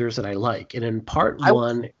characters that I like. And in part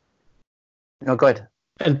 1... No, go ahead.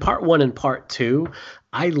 And part one and part two,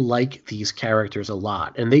 I like these characters a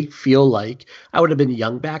lot. And they feel like I would have been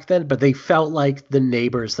young back then, but they felt like the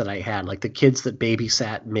neighbors that I had, like the kids that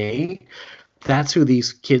babysat me. That's who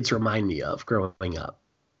these kids remind me of growing up.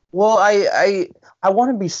 Well, I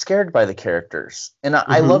want to be scared by the characters, and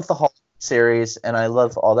I love the whole series, and I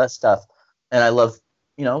love all that stuff, and I love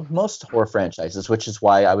most horror franchises, which is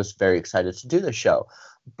why I was very excited to do the show.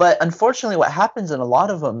 But unfortunately, what happens in a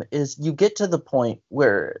lot of them is you get to the point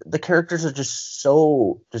where the characters are just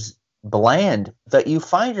so just bland that you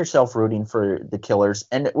find yourself rooting for the killers,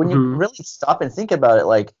 and when you really stop and think about it,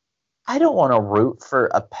 like, I don't want to root for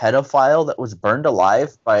a pedophile that was burned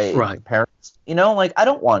alive by parents. Like, I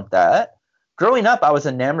don't want that. Growing up, I was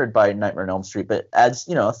enamored by Nightmare on Elm Street, but as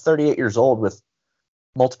 38 years old with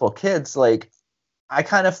multiple kids, like, I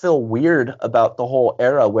kind of feel weird about the whole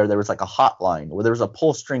era where there was like a hotline, where there was a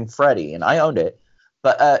pull string Freddy, and I owned it.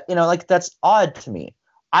 But like, that's odd to me.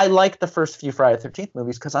 I like the first few Friday the 13th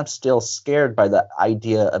movies because I'm still scared by the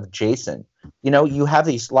idea of Jason. You have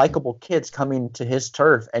these likable kids coming to his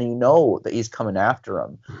turf, and you know that he's coming after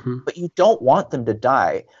them, but you don't want them to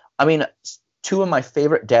die. I mean, two of my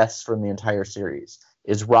favorite deaths from the entire series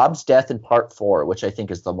is Rob's death in part 4, which I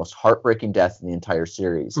think is the most heartbreaking death in the entire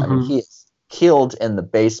series. I mean, he is killed in the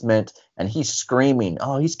basement, and he's screaming,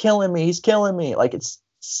 "Oh, he's killing me! He's killing me!" Like, it's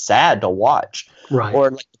sad to watch. Right.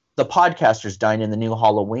 Or like the podcasters dying in the new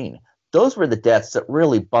Halloween. Those were the deaths that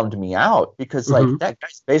really bummed me out because like that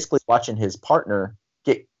guy's basically watching his partner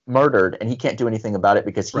get murdered and he can't do anything about it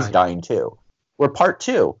because he's dying too. Where part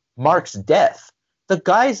 2, Mark's death, the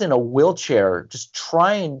guy's in a wheelchair just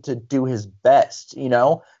trying to do his best,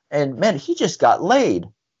 and man, he just got laid.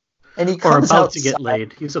 And he comes about outside, to get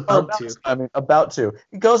laid. He's about to. About to.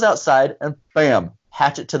 He goes outside and bam,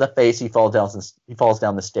 hatchet to the face. He falls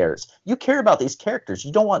down the stairs. You care about these characters.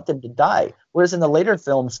 You don't want them to die. Whereas in the later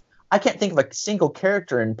films, I can't think of a single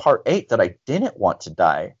character in part 8 that I didn't want to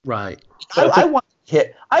die. Right. I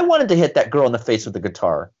wanted to hit that girl in the face with the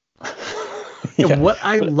guitar. And what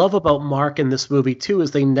I love about Mark in this movie too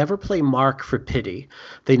is they never play Mark for pity.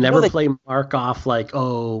 They never play Mark off like,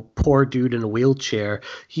 oh, poor dude in a wheelchair.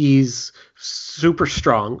 He's super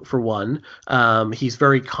strong for one. He's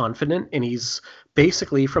very confident, and he's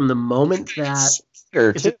basically from the moment that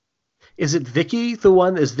is it Vicky the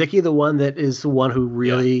one? Is Vicky the one that is the one who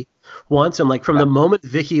really wants him? Like from the moment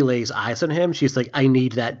Vicky lays eyes on him, she's like, I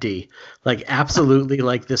need that D. Like absolutely,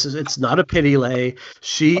 like it's not a pity lay.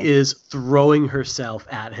 She is throwing herself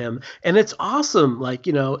at him, and it's awesome. Like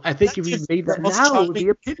I think if you made that now, it would be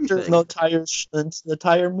a pity thing. The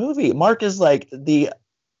entire movie. Mark is like the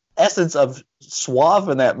essence of suave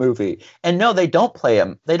in that movie, and no, they don't play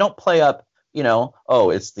him. They don't play up.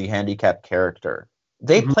 It's the handicapped character.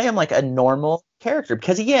 They play him like a normal character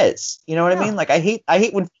because he is. You know what I mean? Like I hate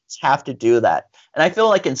when films have to do that. And I feel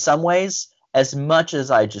like in some ways, as much as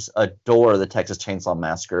I just adore the Texas Chainsaw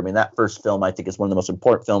Massacre, I mean, that first film I think is one of the most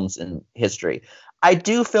important films in history. I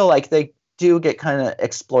do feel like they do get kind of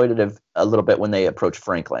exploitative a little bit when they approach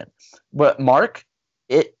Franklin. But Mark,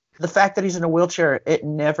 the fact that he's in a wheelchair, it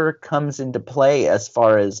never comes into play as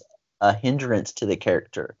far as a hindrance to the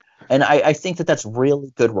character. And I think that that's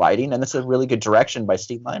really good writing, and that's a really good direction by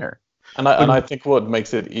Steve Miner. And I think what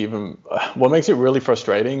makes it really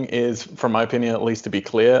frustrating is, from my opinion at least, to be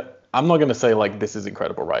clear, I'm not going to say like this is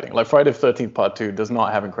incredible writing. Like Friday the 13th Part 2 does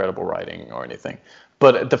not have incredible writing or anything.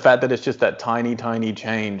 But the fact that it's just that tiny, tiny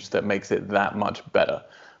change that makes it that much better.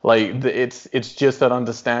 Like it's just that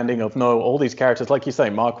understanding of all these characters, like you say,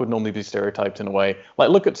 Mark would normally be stereotyped in a way. Like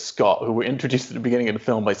look at Scott, who were introduced at the beginning of the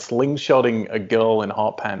film by slingshotting a girl in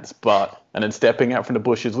hot pants butt and then stepping out from the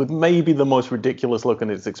bushes with maybe the most ridiculous look on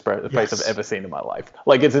his face I've ever seen in my life.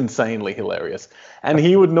 Like it's insanely hilarious. And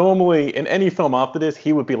he would normally, in any film after this,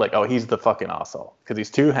 he would be like, oh, he's the fucking asshole because he's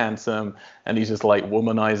too handsome and he's just like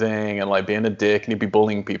womanizing and like being a dick and he'd be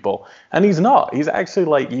bullying people. And he's not. He's actually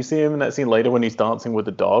like, you see him in that scene later when he's dancing with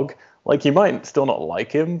the dog. Like you might still not like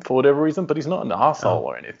him for whatever reason, but he's not an asshole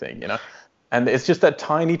or anything, And it's just that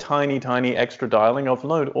tiny, tiny, tiny extra dialing of,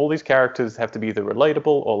 no, all these characters have to be either relatable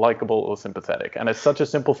or likable or sympathetic. And it's such a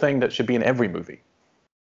simple thing that should be in every movie.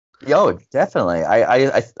 Yo, definitely.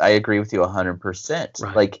 I agree with you 100%.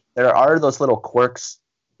 Right. Like there are those little quirks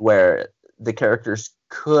where the characters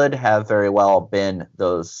could have very well been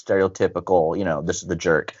those stereotypical, this is the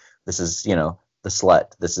jerk. This is, the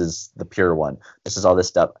slut. This is the pure one. This is all this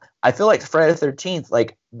stuff. I feel like Friday the 13th,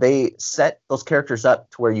 like they set those characters up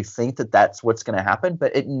to where you think that that's what's going to happen,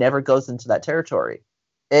 but it never goes into that territory.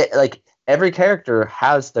 It like every character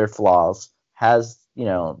has their flaws, has,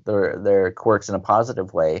 their quirks in a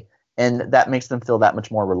positive way. And that makes them feel that much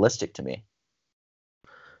more realistic to me.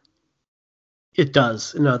 It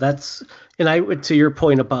does. No, that's, and I would, to your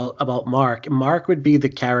point about Mark. Mark would be the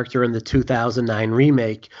character in the 2009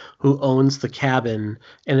 remake who owns the cabin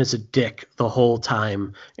and is a dick the whole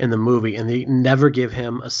time in the movie, and they never give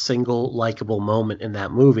him a single likable moment in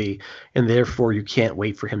that movie, and therefore you can't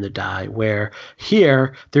wait for him to die. Where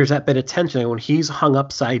here, there's that bit of tension. Like when he's hung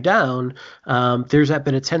upside down, there's that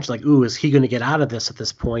bit of tension. Like, ooh, is he going to get out of this at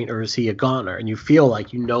this point, or is he a goner? And you feel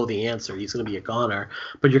like you know the answer. He's going to be a goner,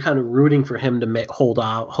 but you're kind of rooting for him to hold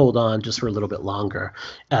on just for a little bit longer.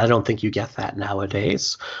 And I don't think you get that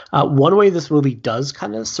nowadays. One way this movie does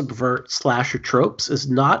kind of subvert slasher tropes is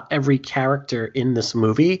not every character in this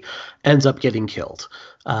movie ends up getting killed.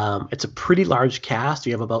 It's a pretty large cast.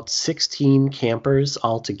 You have about 16 campers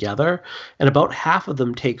altogether, and about half of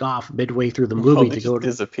them take off midway through the movie to go to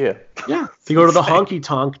disappear. Yeah, to go to the honky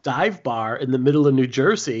tonk dive bar in the middle of New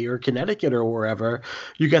Jersey or Connecticut or wherever.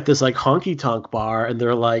 You get this like honky tonk bar, and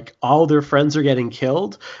they're like all their friends are getting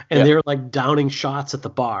killed, and they're like downing shots at the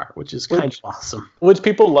bar, which is kind of awesome. Which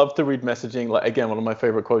people love to read messaging. Like again, one of my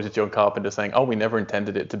favorite quotes is John Carpenter saying, "Oh, we never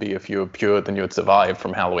intended it to be if you were pure, then you would survive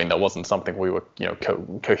from Halloween. That wasn't something we were,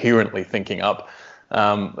 coherently thinking up."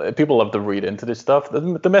 People love to read into this stuff.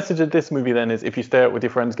 The message of this movie then is if you stay out with your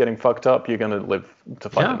friends getting fucked up, you're going to live to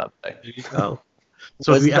fight another day. There you go.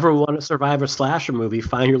 So if you ever want to survive a slasher movie,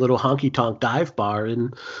 find your little honky tonk dive bar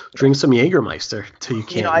and drink some Jägermeister till you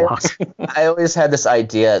can't walk. I always had this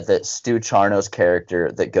idea that Stu Charno's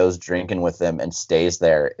character that goes drinking with them and stays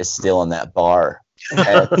there is still in that bar.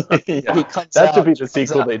 That should be the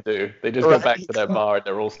sequel they do. They just go back to that bar and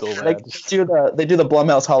they're all still there. They do the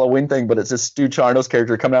Blumhouse Halloween thing, but it's just Stu Charno's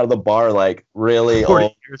character coming out of the bar like really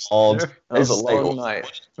old. That was a long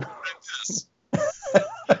night.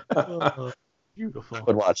 Oh, beautiful. I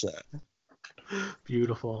would watch that.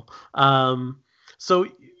 Beautiful. So,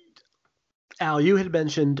 Al, you had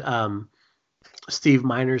mentioned Steve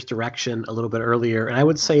Miner's direction a little bit earlier, and I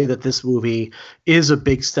would say that this movie is a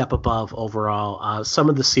big step above overall. Some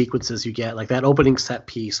of the sequences you get, like that opening set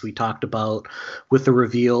piece we talked about with the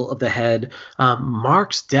reveal of the head,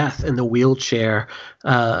 Mark's death in the wheelchair,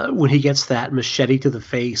 when he gets that machete to the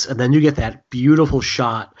face, and then you get that beautiful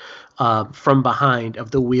shot from behind of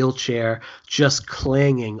the wheelchair just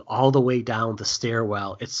clanging all the way down the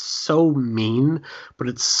stairwell. It's so mean, but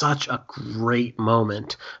it's such a great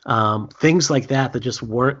moment. Things like that just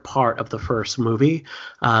weren't part of the first movie.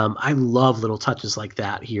 I love little touches like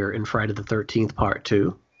that here in Friday the 13th Part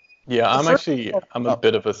 2. Yeah, I'm a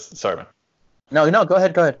bit of a... Sorry, man. No, go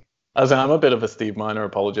ahead. I'm a bit of a Steve Miner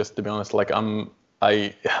apologist, to be honest. Like, I'm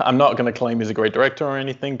not going to claim he's a great director or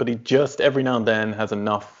anything, but he just every now and then has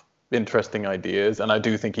enough interesting ideas, and I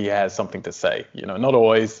do think he has something to say. Not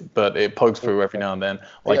always, but it pokes through every now and then.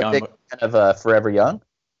 Like I'm kind of Forever Young.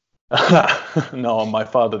 No, I'm My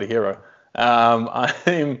Father the Hero.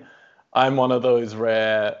 I'm one of those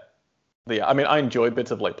rare. I enjoy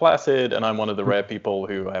bits of Lake Placid, and I'm one of the rare people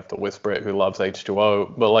who I have to whisper it who loves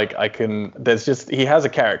H2O. But like he has a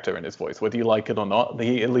character in his voice, whether you like it or not.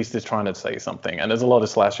 He at least is trying to say something. And there's a lot of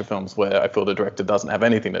slasher films where I feel the director doesn't have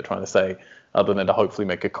anything they're trying to say other than to hopefully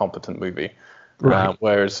make a competent movie. Right.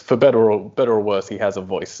 Whereas for better or worse, he has a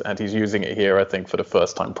voice, and he's using it here, I think, for the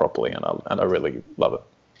first time properly, and I really love it.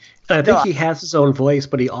 I think he has his own voice,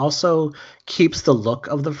 but he also keeps the look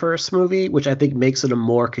of the first movie, which I think makes it a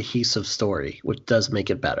more cohesive story, which does make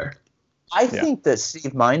it better. I think that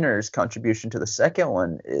Steve Miner's contribution to the second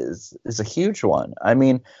one is a huge one. I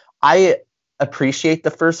mean, I appreciate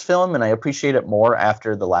the first film, and I appreciate it more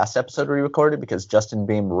after the last episode we recorded because Justin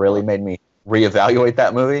Beam really made me reevaluate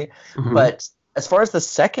that movie. Mm-hmm. But as far as the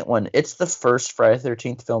second one, it's the first Friday the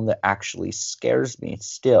 13th film that actually scares me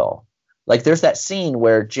still. Like, there's that scene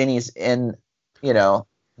where Ginny's in,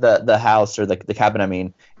 the house or the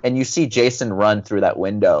cabin, and you see Jason run through that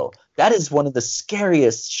window. That is one of the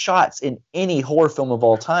scariest shots in any horror film of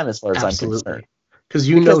all time, as far as I'm concerned. Because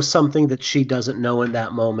you know something that she doesn't know in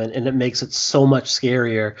that moment, and it makes it so much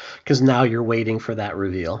scarier because now you're waiting for that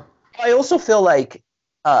reveal. I also feel like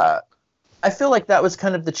that was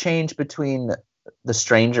kind of the change between The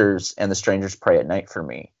Strangers and The Strangers Prey at Night for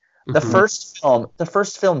me. The first film,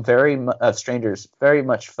 Strangers, very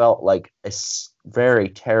much felt like a very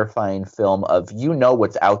terrifying film of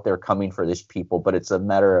what's out there coming for these people, but it's a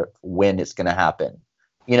matter of when it's going to happen,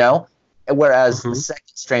 Whereas the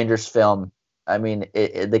second Strangers film,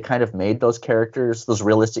 they kind of made those characters, those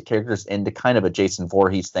realistic characters, into kind of a Jason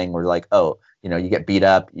Voorhees thing, where like, you get beat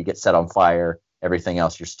up, you get set on fire, everything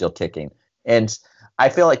else you're still ticking, and I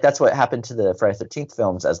feel like that's what happened to the Friday the 13th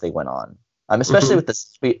films as they went on. Especially with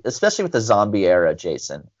the zombie era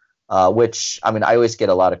Jason, which I always get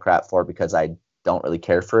a lot of crap for because I don't really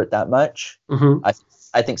care for it that much. Mm-hmm.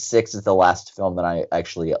 I think 6 is the last film that I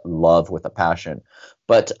actually love with a passion.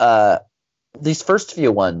 But these first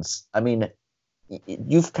few ones, I mean,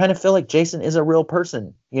 you kind of feel like Jason is a real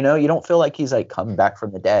person. You know, you don't feel like he's like come back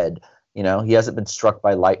from the dead. You know, he hasn't been struck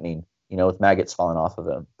by lightning, you know, with maggots falling off of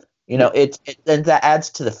him. You know, and that adds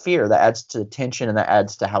to the fear, that adds to the tension, and that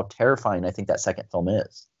adds to how terrifying I think that second film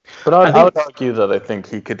is. But I would argue that I think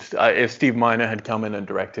he could, if Steve Miner had come in and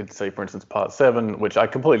directed, say, for instance, Part 7, which I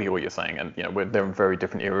completely hear what you're saying, and, you know, they're in very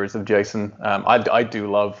different eras of Jason. I do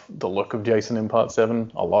love the look of Jason in Part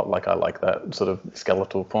 7 a lot. Like, I like that sort of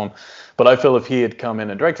skeletal form. But I feel if he had come in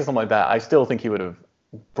and directed something like that, I still think he would have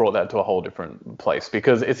brought that to a whole different place.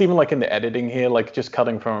 Because it's even like in the editing here, like just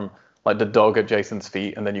cutting from like the dog at Jason's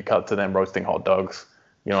feet, and then you cut to them roasting hot dogs,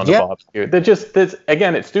 you know, on the barbecue. There's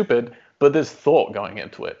again, it's stupid, but there's thought going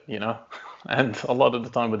into it, you know? And a lot of the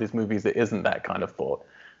time with these movies, there isn't that kind of thought.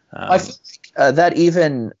 I feel like that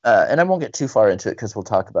even, and I won't get too far into it because we'll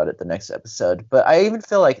talk about it the next episode, but I even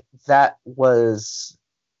feel like that was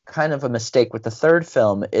kind of a mistake with the third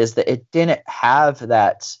film, is that it didn't have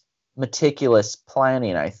that meticulous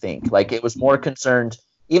planning, I think. Like, it was more concerned,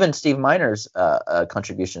 even Steve Miner's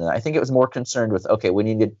contribution, I think it was more concerned with, okay, we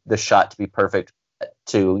need the shot to be perfect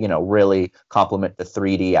to, you know, really complement the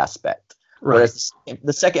 3D aspect. Right. Whereas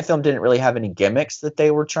the second film didn't really have any gimmicks that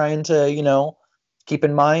they were trying to, you know, keep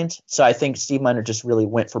in mind. So I think Steve Miner just really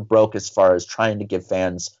went for broke as far as trying to give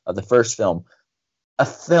fans of the first film a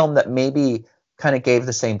film that maybe kind of gave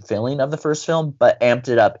the same feeling of the first film, but amped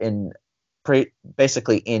it up in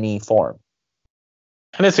basically any form.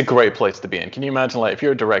 And it's a great place to be in. Can you imagine, like, if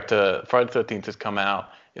you're a director, Friday the 13th has come out,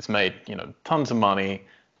 it's made, you know, tons of money,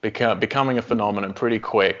 becoming a phenomenon pretty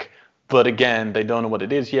quick. But again, they don't know what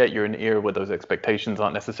it is yet. You're in an era where those expectations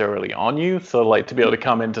aren't necessarily on you. So, like, to be able to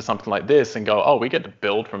come into something like this and go, oh, we get to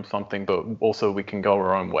build from something, but also we can go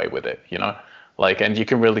our own way with it, you know? Like, and you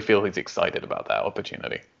can really feel he's excited about that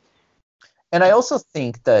opportunity. And I also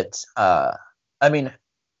think that, I mean,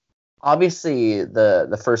 obviously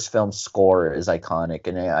the first film's score is iconic,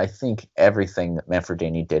 and I think everything that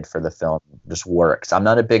Manfredini did for the film just works. I'm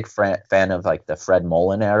not a big fan of like the Fred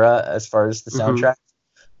Mullen era as far as the soundtrack,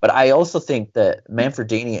 but I also think that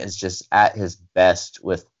Manfredini is just at his best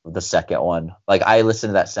with the second one. Like, I listen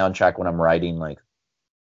to that soundtrack when I'm writing, like,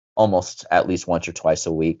 almost at least once or twice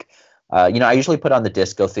a week. You know, I usually put on the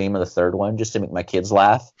disco theme of the third one just to make my kids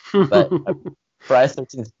laugh, but Friday the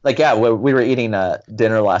 13th, like, yeah, we were eating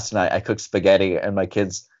dinner last night. I cooked spaghetti, and my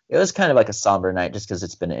kids, it was kind of like a somber night just because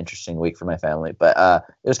it's been an interesting week for my family, but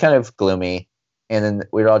it was kind of gloomy. And then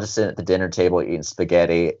we were all just sitting at the dinner table eating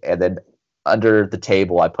spaghetti, and then under the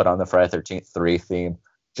table I put on the Friday the 13th 3 theme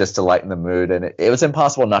just to lighten the mood, and it was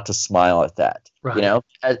impossible not to smile at that. Right. You know,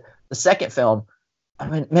 the second film, I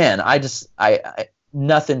mean, man, I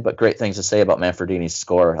nothing but great things to say about Manfredini's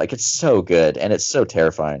score. Like, it's so good, and it's so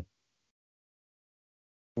terrifying.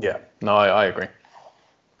 Yeah, no, I agree.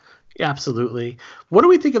 Yeah, absolutely. What do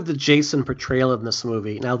we think of the Jason portrayal in this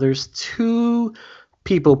movie? Now, there's two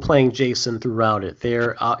people playing Jason throughout it.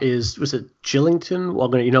 There was it Gillington?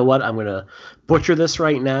 Well, you know what? I'm going to butcher this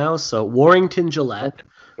right now. So Warrington Gillette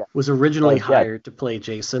was originally hired to play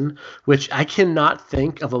Jason, which I cannot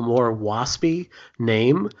think of a more waspy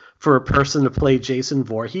name for a person to play Jason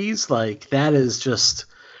Voorhees. Like, that is just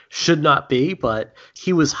should not be, but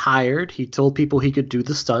he was hired. He told people he could do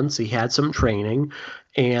the stunts. He had some training,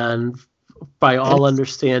 and by all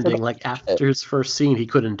understanding, like, after his first scene, he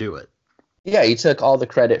couldn't do it. Yeah, he took all the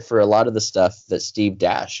credit for a lot of the stuff that Steve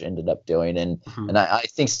Dash ended up doing, and I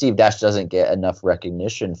think Steve Dash doesn't get enough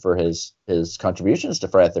recognition for his contributions to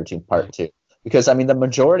Friday the 13th Part 2. Because, I mean, the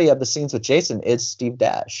majority of the scenes with Jason is Steve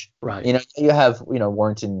Dash. Right. You know, you have, you know,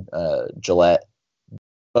 Warrington Gillette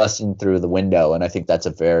busting through the window, and I think that's a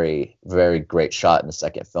very, very great shot in the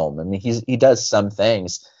second film. I mean, he does some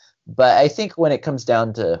things, but I think when it comes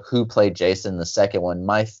down to who played Jason in the second one,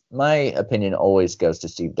 my opinion always goes to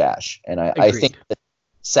Steve Dash, and I think that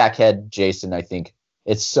Sackhead Jason, I think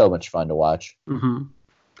it's so much fun to watch. Mm-hmm.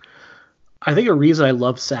 I think a reason I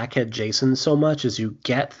love Sackhead Jason so much is you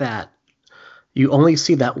get that you only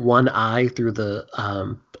see that one eye through the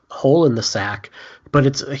hole in the sack, but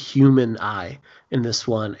it's a human eye in this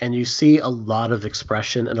one, and you see a lot of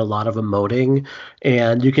expression and a lot of emoting,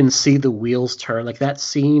 and you can see the wheels turn. Like that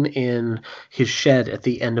scene in his shed at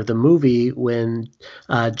the end of the movie when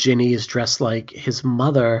Ginny is dressed like his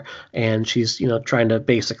mother and she's, you know, trying to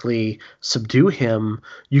basically subdue him.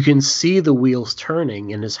 You can see the wheels turning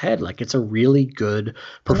in his head. Like, it's a really good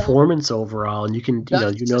performance overall, and you can,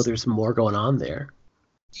 you know there's more going on there.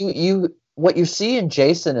 What you see in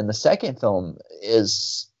Jason in the second film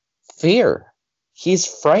is fear. he's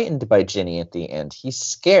frightened by Ginny at the end. He's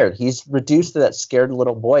scared. He's reduced to that scared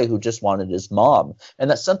little boy who just wanted his mom. And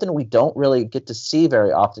that's something we don't really get to see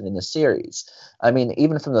very often in the series. I mean,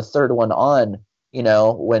 even from the third one on, you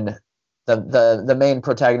know, when the main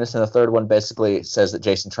protagonist in the third one basically says that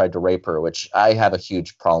Jason tried to rape her, which I have a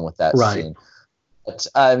huge problem with that scene. But,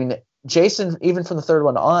 I mean, Jason, even from the third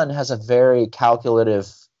one on, has a very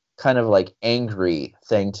calculative, kind of like angry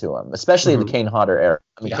thing to him, especially in the Kane Hodder era.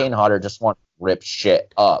 I mean, Kane Hodder just wants to rip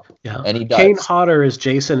shit up. Yeah. And he does. Kane Hodder as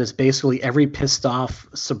Jason is basically every pissed off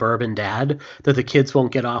suburban dad that the kids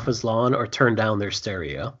won't get off his lawn or turn down their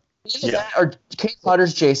stereo. Yeah. Or Kane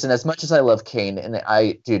Hodder's Jason, as much as I love Kane, and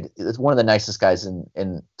dude, it's one of the nicest guys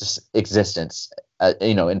in just existence,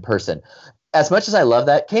 you know, in person. As much as I love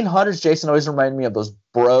that, Kane Hodder's Jason always reminded me of those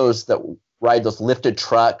bros that ride those lifted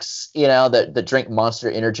trucks, you know, that drink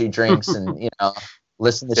Monster Energy drinks and, you know,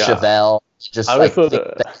 listen to Chevelle, just like think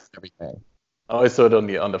that's everything. I always thought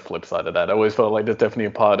on the flip side of that, I always felt like there's definitely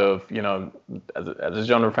a part of, you know, as a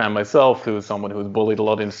genre fan myself, who was someone who was bullied a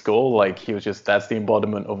lot in school, like he was just, that's the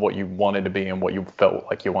embodiment of what you wanted to be and what you felt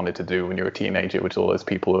like you wanted to do when you were a teenager, which all those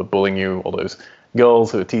people who are bullying you, all those girls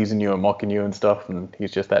who are teasing you and mocking you and stuff, and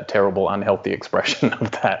he's just that terrible, unhealthy expression of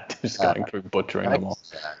that, just going through butchering them all.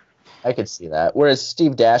 I could see that. Whereas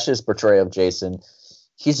Steve Dash's portrayal of Jason,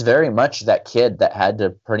 he's very much that kid that had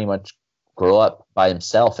to pretty much grow up by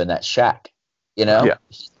himself in that shack. You know,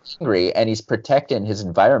 he's angry and he's protecting his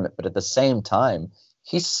environment, but at the same time,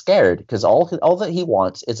 he's scared because all that he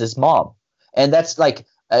wants is his mom. And that's like,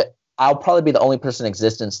 I'll probably be the only person in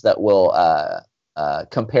existence that will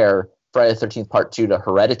compare Friday the 13th Part 2 to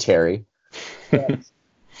Hereditary. The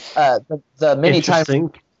many times,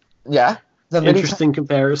 interesting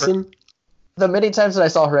comparison. The many times that I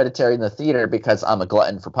saw Hereditary in the theater, because I'm a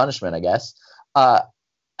glutton for punishment, I guess,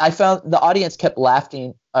 I found the audience kept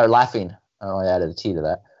laughing. Oh, I added a T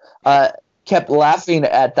to that. Kept laughing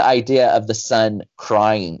at the idea of the son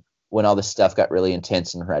crying when all this stuff got really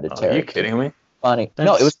intense in Hereditary. Are you kidding me? Funny.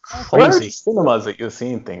 No, it was crazy. Where are the cinemas that you're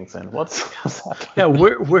seeing things in? What's happening? Yeah,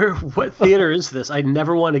 what theater is this? I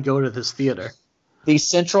never want to go to this theater. The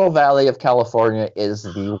Central Valley of California is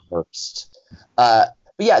the worst. But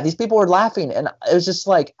yeah, these people were laughing, and it was just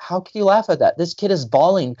like, how can you laugh at that? This kid is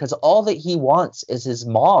bawling because all that he wants is his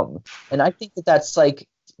mom. And I think that that's like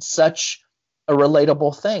such a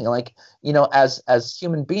relatable thing. Like, you know, as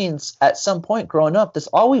human beings, at some point growing up, this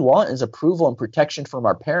all we want is approval and protection from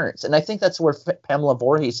our parents. And I think that's where Pamela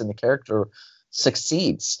Voorhees in the character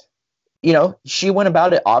succeeds. You know, she went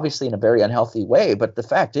about it obviously in a very unhealthy way, but the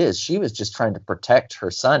fact is she was just trying to protect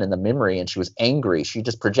her son and the memory, and she was angry. She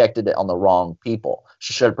just projected it on the wrong people.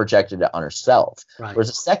 She should have projected it on herself. Right. Whereas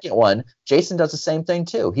the second one, Jason does the same thing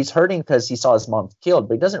too. He's hurting because he saw his mom killed,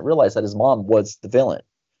 but he doesn't realize that his mom was the villain.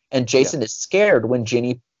 And Jason is scared when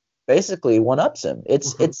Ginny basically one-ups him.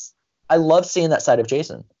 It's I love seeing that side of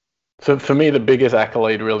Jason. So for me, the biggest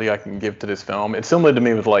accolade really I can give to this film, it's similar to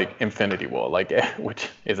me with like Infinity War, like which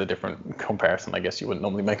is a different comparison, I guess you wouldn't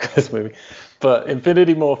normally make with this movie. But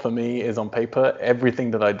Infinity War for me is on paper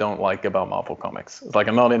everything that I don't like about Marvel Comics. It's like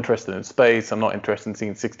I'm not interested in space. I'm not interested in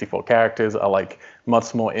seeing 64 characters. I like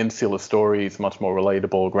much more insular stories, much more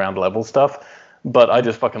relatable ground level stuff. But I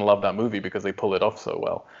just fucking love that movie because they pull it off so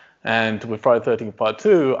well. And with Friday the 13th Part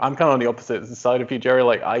 2, I'm kind of on the opposite side of you, Jerry.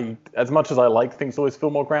 Like, as much as I like things always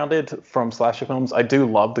feel more grounded from slasher films, I do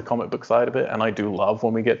love the comic book side of it, and I do love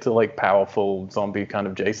when we get to, like, powerful zombie kind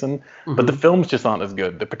of Jason. Mm-hmm. But the films just aren't as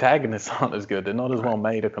good. The protagonists aren't as good. They're not as well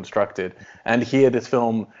made or constructed. And here, this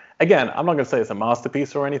film, again, I'm not going to say it's a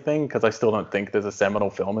masterpiece or anything, because I still don't think there's a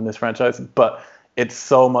seminal film in this franchise, but it's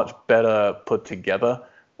so much better put together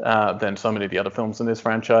than so many of the other films in this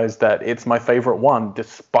franchise that it's my favorite one,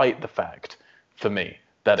 despite the fact, for me,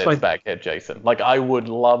 that it's Baghead Jason. Like, I would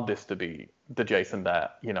love this to be the Jason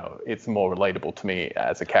that, you know, it's more relatable to me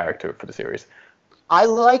as a character for the series. I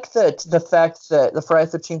like the fact that the Friday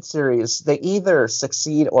the 13th series, they either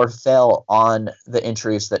succeed or fail on the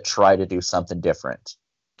entries that try to do something different.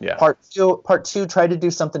 Yeah. Part two tried to do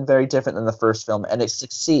something very different than the first film, and it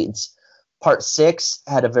succeeds. Part 6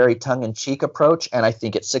 had a very tongue-in-cheek approach, and I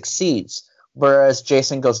think it succeeds. Whereas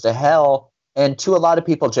Jason Goes to Hell, and to a lot of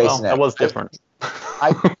people, Jason X... that was different.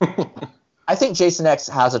 I think Jason X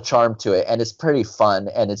has a charm to it, and it's pretty fun,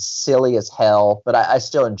 and it's silly as hell, but I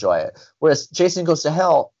still enjoy it. Whereas Jason Goes to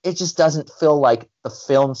Hell, it just doesn't feel like the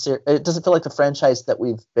film series... It doesn't feel like the franchise that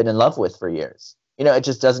we've been in love with for years. You know, it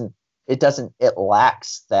just doesn't... It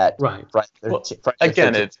lacks that... Right.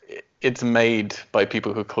 Again, it's made by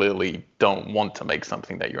people who clearly don't want to make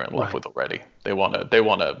something that you're in love with already. They want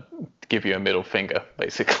to give you a middle finger,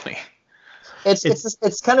 basically.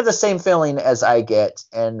 It's kind of the same feeling as I get,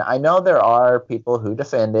 and I know there are people who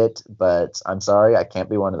defend it, but I'm sorry, I can't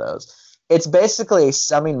be one of those. It's basically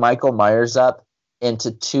summing Michael Myers up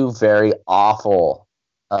into two very awful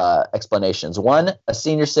explanations. One, a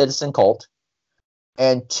senior citizen cult,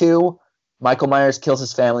 and two, Michael Myers kills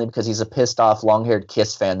his family because he's a pissed off, long-haired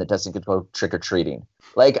Kiss fan that doesn't get to go trick-or-treating.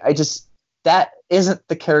 Like, that isn't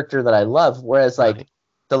the character that I love. Whereas, like,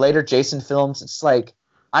 the later Jason films, it's like,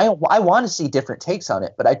 I want to see different takes on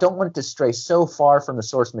it, but I don't want it to stray so far from the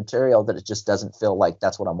source material that it just doesn't feel like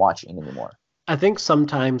that's what I'm watching anymore. I think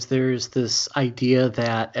sometimes there's this idea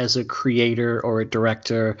that as a creator or a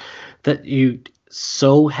director that you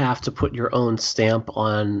so have to put your own stamp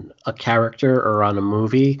on a character or on a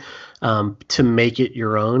movie to make it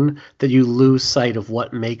your own, that you lose sight of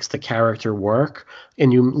what makes the character work,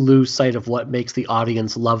 and you lose sight of what makes the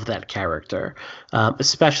audience love that character,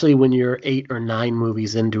 especially when you're 8 or 9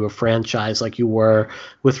 movies into a franchise like you were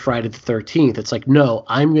with Friday the 13th. It's like, no,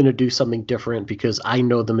 I'm going to do something different because I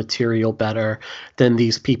know the material better than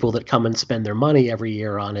these people that come and spend their money every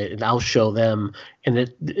year on it, and I'll show them.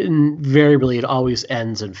 And invariably, it always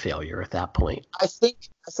ends in failure at that point. I think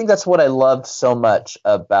that's what I loved so much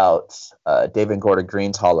about David Gordon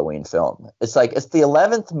Green's Halloween film. It's like, it's the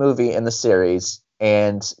 11th movie in the series,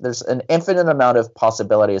 and there's an infinite amount of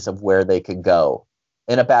possibilities of where they could go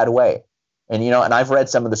in a bad way. And, and I've read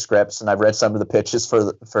some of the scripts and I've read some of the pitches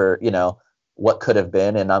for what could have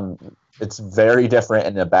been, and it's very different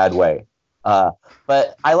in a bad way.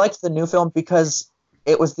 But I liked the new film because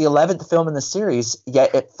it was the 11th film in the series,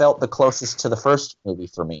 yet it felt the closest to the first movie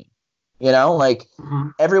for me.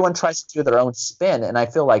 Everyone tries to do their own spin, and I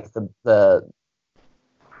feel like the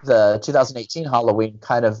 2018 Halloween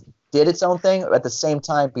kind of did its own thing, at the same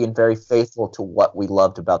time being very faithful to what we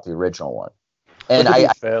loved about the original one. And I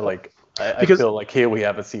feel like here we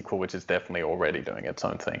have a sequel which is definitely already doing its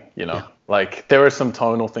own thing. Yeah. Like there are some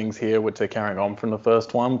tonal things here which they're carrying on from the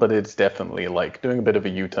first one, but it's definitely like doing a bit of a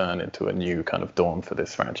U-turn into a new kind of dawn for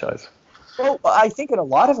this franchise. Well, I think in a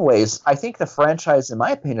lot of ways, I think the franchise, in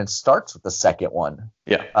my opinion, starts with the second one.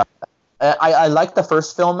 Yeah. I like the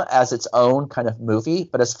first film as its own kind of movie,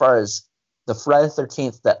 but as far as the Friday the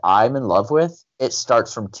 13th that I'm in love with, it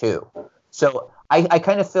starts from 2. So I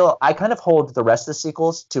kind of hold the rest of the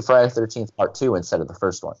sequels to Friday the 13th Part 2 instead of the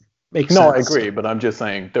first one. Makes sense. I agree, but I'm just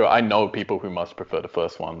saying, I know people who must prefer the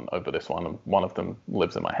first one over this one, and one of them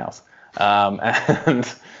lives in my house.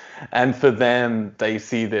 And for them, they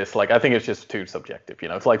see this, like, I think it's just too subjective,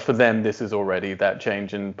 It's like, for them, this is already that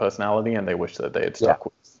change in personality, and they wish that they had stuck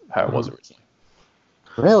with how it was originally.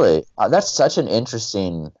 Really? That's such an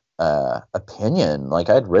interesting opinion. Like,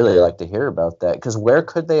 I'd really like to hear about that, because where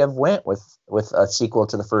could they have went with a sequel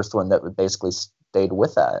to the first one that would basically stayed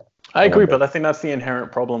with that? I agree, but I think that's the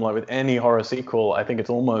inherent problem. Like with any horror sequel, I think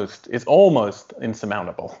it's almost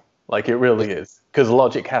insurmountable. Like it really is, because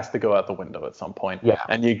logic has to go out the window at some point. Yeah.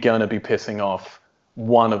 And you're gonna be pissing off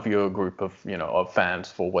one of your group of of fans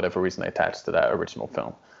for whatever reason they attach to that original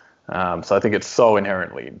film. So I think it's so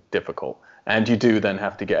inherently difficult, and you do then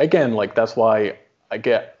have to get, again, like that's why I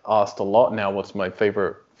get asked a lot now what's my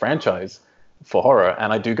favorite franchise for horror,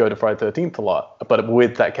 and I do go to Friday the 13th a lot, but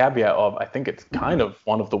with that caveat of I think it's kind of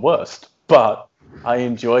one of the worst, but I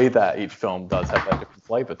enjoy that each film does have that different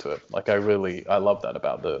flavor to it. Like I love that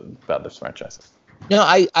about this franchise. No,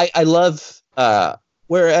 I love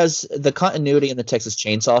whereas the continuity in the Texas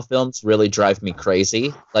Chainsaw films really drive me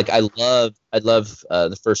crazy. Like I love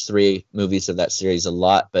the first 3 movies of that series a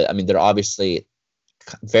lot, but I mean they're obviously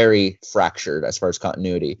very fractured as far as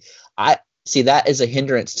continuity. I see that as a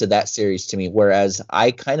hindrance to that series to me, whereas I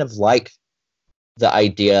kind of like the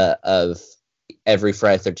idea of every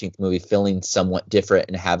Friday the 13th movie feeling somewhat different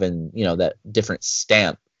and having, that different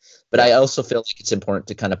stamp. But I also feel like it's important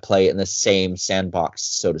to kind of play in the same sandbox,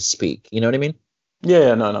 so to speak. You know what I mean?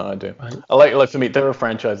 Yeah, no, I do. Right. I like for me, there are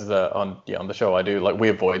franchises that on the show I do, like we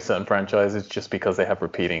avoid certain franchises just because they have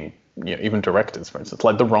repeating, even directors, for instance.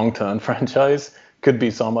 Like the Wrong Turn franchise could be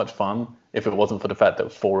so much fun if it wasn't for the fact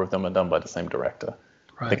that 4 of them are done by the same director.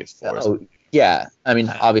 Right. I think it's 4. Oh, yeah. I mean,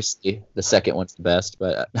 obviously the second one's the best,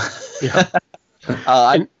 but yeah.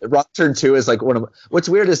 Wrong Turn 2 is like one of what's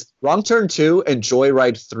weird is Wrong Turn 2 and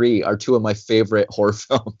Joyride 3 are 2 of my favorite horror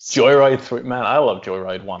films. Joyride 3, man, I love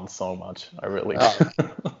Joyride 1 so much. I really do.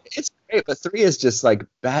 It's great, but 3 is just like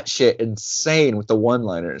batshit insane with the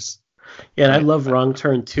one-liners. Yeah, and I love Wrong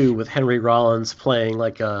Turn 2 with Henry Rollins playing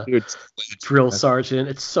like a drill sergeant.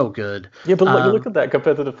 It's so good. Yeah, but look at that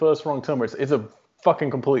compared to the first Wrong Turn, where it's a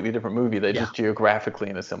fucking completely different movie. They're just geographically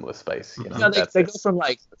in a similar space. They go from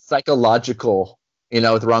like psychological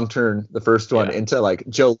with Wrong Turn, the first one, Yeah. into like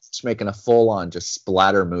Joe Lynch making a full-on just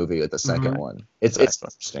splatter movie with the second one. It's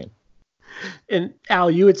interesting. And Al,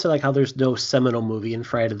 you would say like how there's no seminal movie in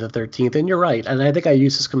Friday the 13th, and you're right. And I think I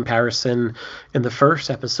used this comparison in the first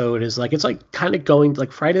episode is like it's like kind of going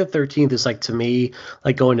like Friday the 13th is like to me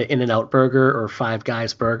like going to In-N-Out Burger or Five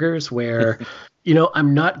Guys Burgers where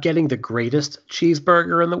I'm not getting the greatest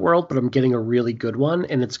cheeseburger in the world, but I'm getting a really good one,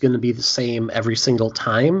 and it's going to be the same every single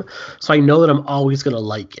time. So I know that I'm always going to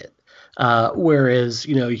like it. Whereas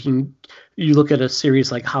you look at a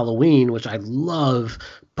series like Halloween, which I love,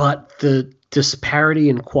 but the disparity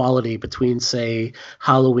in quality between, say,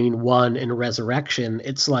 Halloween 1 and Resurrection,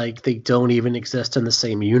 it's like they don't even exist in the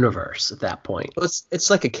same universe at that point. Well, it's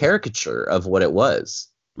like a caricature of what it was.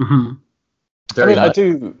 Mm-hmm.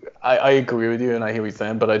 I agree with you, and I hear what you're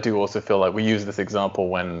saying, but I do also feel like we use this example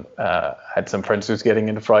when I had some friends who was getting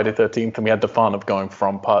into Friday 13th, and we had the fun of going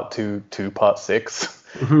from part 2 to part 6,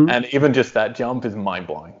 and even just that jump is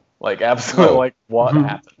mind-blowing. Like, absolutely, like, what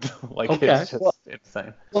happened? Like, it's just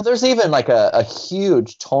insane. Well, there's even, like, a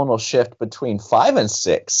huge tonal shift between 5 and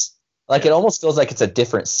 6. Like, it almost feels like it's a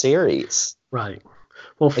different series. Right.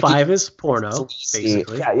 Well, like 5 is porno,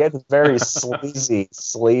 basically. Yeah, it's very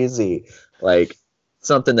sleazy, like,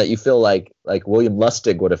 something that you feel like William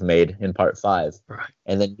Lustig would have made in part 5. Right.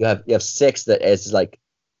 And then you have 6 that is, like,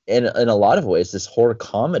 in a lot of ways, this horror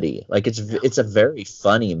comedy. Like, it's a very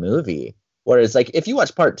funny movie. Whereas, like, if you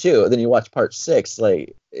watch part 2, then you watch part 6,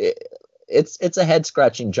 like, it's a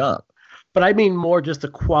head-scratching jump. But I mean more just the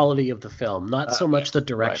quality of the film, not so much the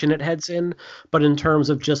direction it heads in, but in terms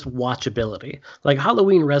of just watchability. Like,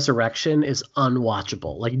 Halloween Resurrection is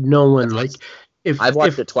unwatchable. Like, no one, like, I've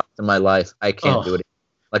watched it twice in my life. I can't do it.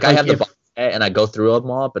 Like, I have the box set and I go through them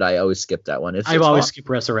all, but I always skip that one. I've always skipped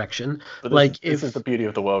Resurrection. But like, this is the beauty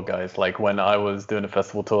of the world, guys. Like, when I was doing a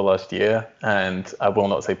festival tour last year, and I will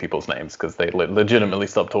not say people's names because they legitimately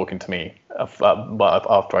stopped talking to me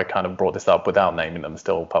after I kind of brought this up without naming them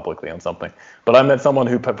still publicly on something. But I met someone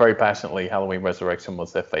who very passionately Halloween Resurrection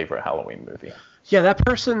was their favorite Halloween movie. Yeah, that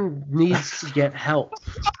person needs to get help.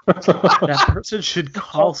 That person should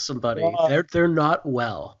call somebody. They're not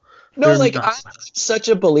well. No, like, I'm such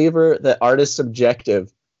a believer that art is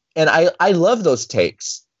subjective. And I love those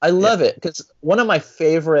takes. I love it because one of my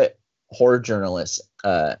favorite horror journalists,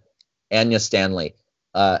 Anya Stanley,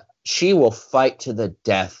 she will fight to the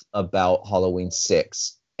death about Halloween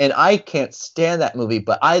 6. And I can't stand that movie,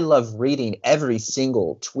 but I love reading every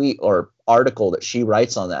single tweet or article that she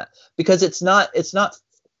writes on that because it's not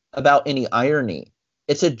about any irony.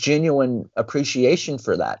 It's a genuine appreciation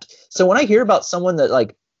for that. So when I hear about someone that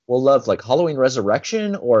like will love like Halloween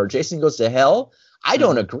Resurrection or Jason Goes to Hell, I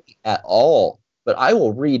don't agree at all. But I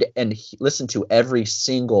will read and listen to every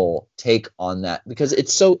single take on that because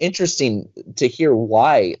it's so interesting to hear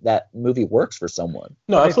why that movie works for someone.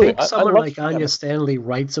 No, I think someone like Anya Stanley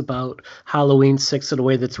writes about Halloween 6 in a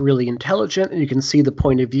way that's really intelligent, and you can see the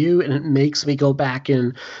point of view, and it makes me go back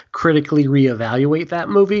and critically reevaluate that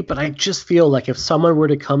movie. But I just feel like if someone were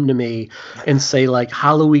to come to me and say, like,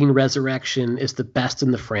 Halloween Resurrection is the best in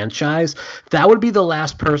the franchise, that would be the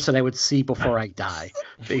last person I would see before I die.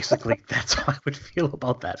 Basically, that's how I would feel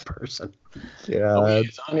about that person. Yeah.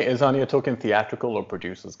 Is Anya talking theatrical or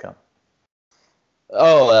producer's cut?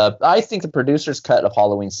 I think the producer's cut of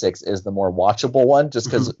Halloween 6 is the more watchable one just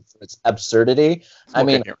because of its absurdity. I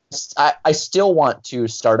mean, I still want to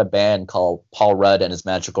start a band called Paul Rudd and His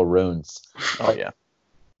Magical Runes. Oh, yeah.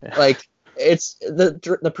 Like, it's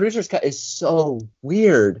the producer's cut is so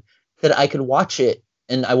weird that I could watch it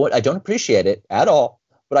and I don't appreciate it at all.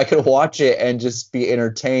 But I could watch it and just be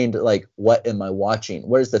entertained, like, what am I watching?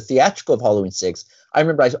 Whereas the theatrical of Halloween 6, I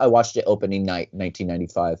remember I watched it opening night,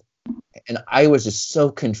 1995, and I was just so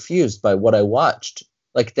confused by what I watched.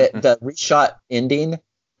 Like, the reshot ending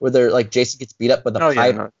where they're, like, Jason gets beat up with a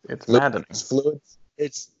pipe. Yeah, it's maddening. Fluids.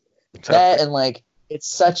 It's that, and, like, it's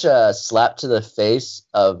such a slap to the face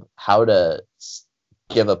of how to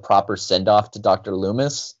give a proper send-off to Dr.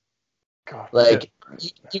 Loomis. God, like...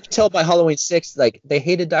 You can tell by Halloween 6, like, they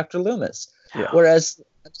hated Dr. Loomis. Yeah. Whereas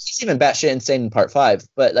he's even batshit insane in part 5,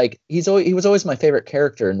 but like he was always my favorite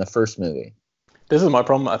character in the first movie. This is my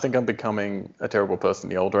problem. I think I'm becoming a terrible person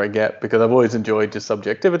the older I get because I've always enjoyed just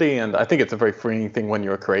subjectivity, and I think it's a very freeing thing when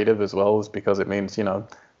you're a creative as well, is because it means,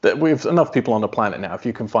 that we have enough people on the planet now. If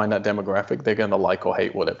you can find that demographic, they're going to like or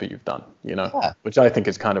hate whatever you've done, which I think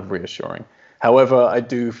is kind of reassuring. However, I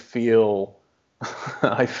do feel...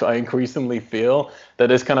 I increasingly feel that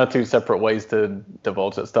there's kind of two separate ways to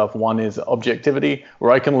divulge that stuff. One is objectivity, where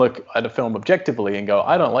I can look at a film objectively and go,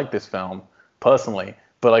 I don't like this film personally,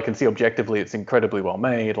 but I can see objectively it's incredibly well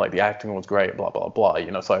made. Like the acting was great, blah blah blah.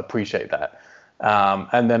 So I appreciate that.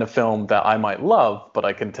 And then a film that I might love, but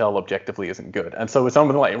I can tell objectively isn't good. And so with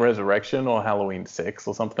something like Resurrection or Halloween 6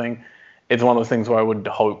 or something, it's one of those things where I would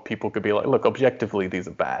hope people could be like, look, objectively these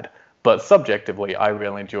are bad, but subjectively I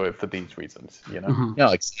really enjoy it for these reasons.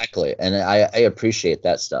 No, exactly, and I appreciate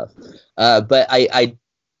that stuff. But I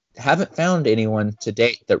haven't found anyone to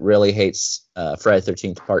date that really hates Friday the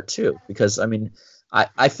 13th Part 2, because I mean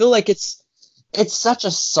I feel like it's such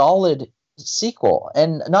a solid sequel,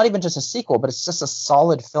 and not even just a sequel, but it's just a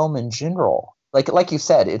solid film in general. Like you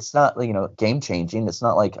said, it's not game changing. It's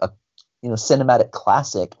not like a cinematic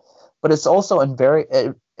classic, but it's also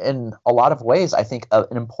in a lot of ways, I think,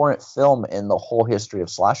 an important film in the whole history of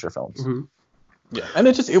slasher films. Mm-hmm. Yeah, and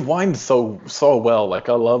it winds so well. Like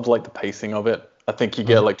I love the pacing of it. I think you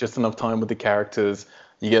get just enough time with the characters.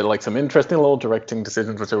 You get some interesting little directing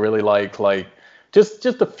decisions, which I really like just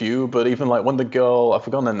a few. But even when the girl, I've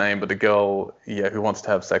forgotten her name, but the girl, who wants to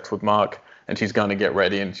have sex with Mark, and she's going to get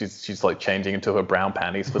ready, and she's changing into her brown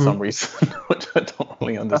panties for some reason, which I don't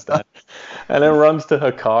really understand. And then runs to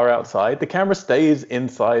her car outside. The camera stays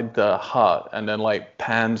inside the hut, and then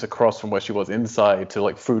pans across from where she was inside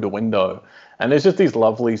to through the window. And there's just these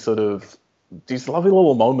lovely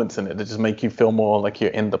little moments in it that just make you feel more like you're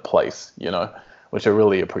in the place, which I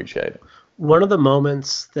really appreciate. One of the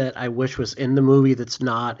moments that I wish was in the movie that's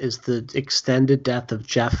not is the extended death of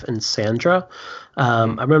Jeff and Sandra. I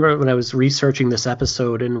remember when I was researching this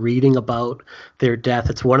episode and reading about their death,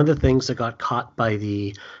 it's one of the things that got caught by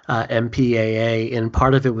the MPAA, and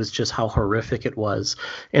part of it was just how horrific it was.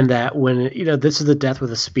 And that when, this is the death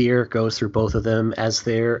with a spear goes through both of them as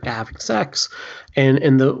they're having sex.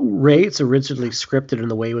 And the way it's originally scripted and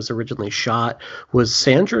the way it was originally shot was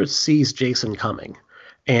Sandra sees Jason coming.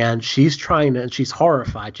 And she's she's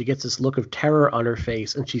horrified. She gets this look of terror on her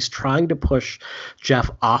face, and she's trying to push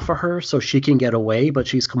Jeff off of her so she can get away, but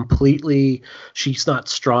she's not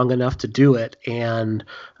strong enough to do it. And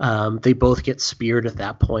they both get speared at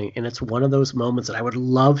that point. And it's one of those moments that I would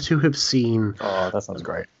love to have seen. Oh, that sounds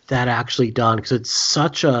great. That actually done, because it's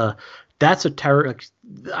that's a terror.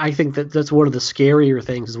 I think that's one of the scarier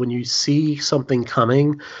things is when you see something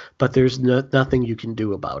coming, but there's nothing you can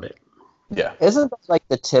do about it. Yeah. Isn't that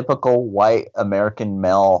the typical white American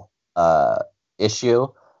male issue?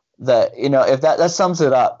 That, if that sums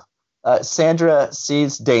it up. Sandra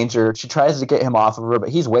sees danger. She tries to get him off of her, but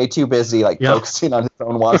he's way too busy focusing on his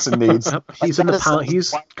own wants and needs. He's in the pound.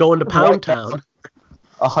 He's going to Pound Town.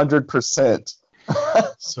 100%.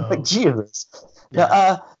 So Jesus.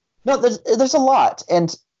 Yeah. No, there's a lot.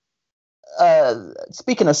 And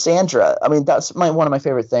speaking of Sandra, I mean, that's one of my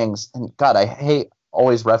favorite things. And God, I hate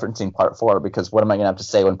always referencing Part 4, because what am I going to have to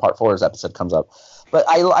say when Part 4's episode comes up? But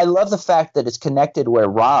I love the fact that it's connected where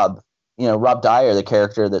Rob Dyer, the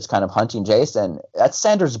character that's kind of hunting Jason, that's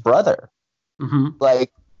Sandra's brother. Mm-hmm.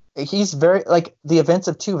 He's very the events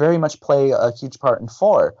of 2 very much play a huge part in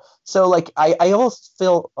 4. So I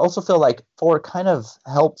also feel like 4 kind of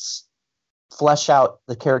helps flesh out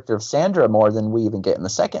the character of Sandra more than we even get in the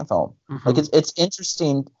second film. Mm-hmm. It's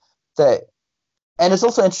interesting that. And it's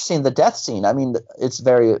also interesting, the death scene. I mean, it's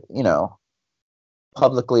very,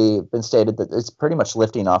 publicly been stated that it's pretty much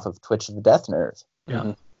lifting off of Twitch of the Death Nerve.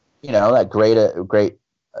 Yeah. That great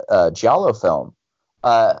Giallo film.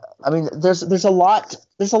 I mean, there's a lot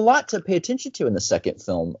to pay attention to in the second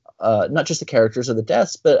film. Not just the characters or the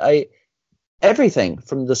deaths, but everything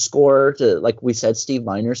from the score to, like we said, Steve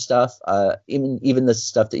Miner stuff. Even the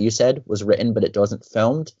stuff that you said was written, but it wasn't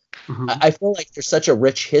filmed. Mm-hmm. I feel like there's such a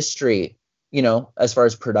rich history, as far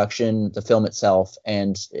as production, the film itself,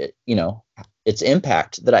 and its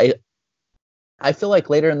impact, that I feel like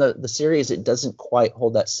later in the series it doesn't quite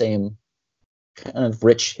hold that same kind of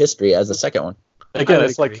rich history as the second one. Again,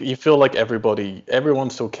 it's you feel like everyone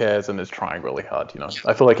still cares and is trying really hard.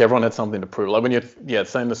 I feel like everyone had something to prove. Like when you're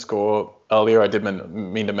saying the score earlier, I did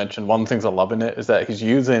mean to mention one of the things I love in it is that he's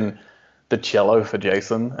using the cello for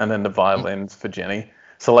Jason and then the violins for Jenny.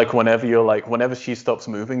 So whenever she stops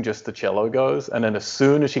moving, just the cello goes, and then as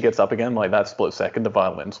soon as she gets up again, that split second, the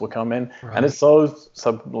violins will come in, right. And it's so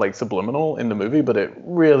subliminal in the movie, but it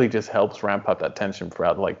really just helps ramp up that tension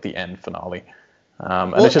throughout the end finale.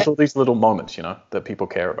 And it's just all these little moments, that people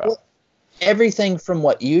care about. Well, everything from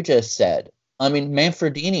what you just said. I mean,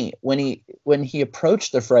 Manfredini, when he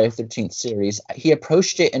approached the Friday the 13th series, he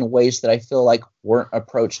approached it in ways that I feel like weren't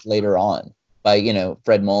approached later on by,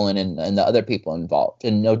 Fred Mullen and the other people involved,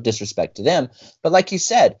 and no disrespect to them. But like you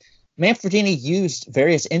said, Manfredini used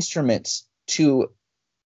various instruments to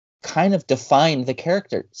kind of define the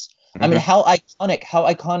characters. Mm-hmm. I mean, how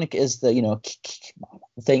iconic is the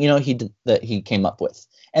thing, that he came up with.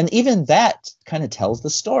 And even that kind of tells the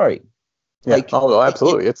story. Yeah,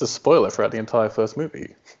 absolutely. It's a spoiler throughout the entire first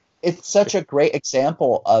movie. It's such a great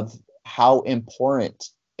example of how important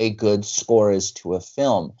a good score is to a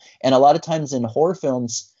film. And a lot of times in horror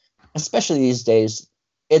films, especially these days,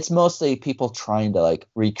 it's mostly people trying to like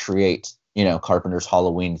recreate, Carpenter's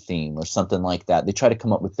Halloween theme or something like that. They try to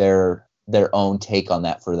come up with their own take on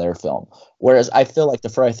that for their film. Whereas I feel like the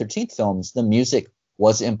Friday the 13th films, the music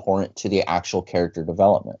was important to the actual character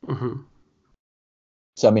development. Mm-hmm.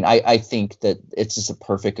 So, I mean, I think that it's just a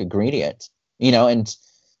perfect ingredient, and,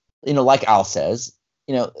 like Al says,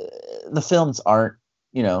 the films aren't,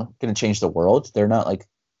 going to change the world. They're not like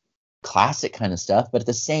classic kind of stuff. But at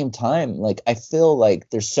the same time, like, I feel like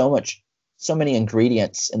there's so many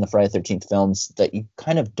ingredients in the Friday the 13th films that you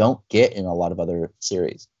kind of don't get in a lot of other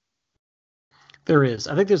series. There is.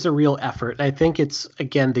 I think there's a real effort. I think it's,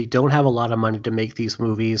 again, they don't have a lot of money to make these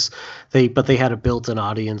movies, but they had a built-in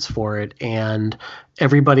audience for it, and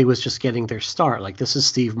everybody was just getting their start. Like, this is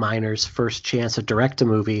Steve Miner's first chance to direct a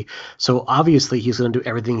movie, so obviously he's going to do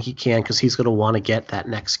everything he can because he's going to want to get that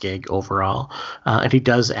next gig overall, and he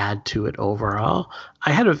does add to it overall.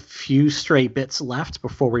 I had a few stray bits left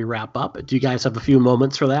before we wrap up. Do you guys have a few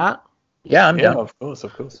moments for that? Yeah, I'm down. Of course.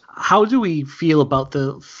 How do we feel about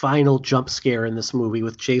the final jump scare in this movie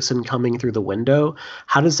with Jason coming through the window?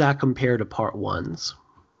 How does that compare to part one's?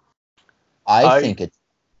 I think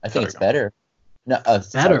it's better. No,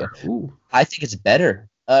 better. I think it's better.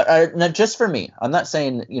 Not just for me. I'm not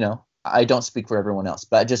saying, I don't speak for everyone else,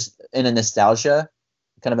 but just in a nostalgic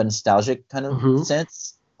kind of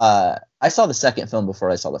sense. I saw the second film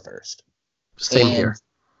before I saw the first. Same here.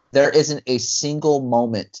 There isn't a single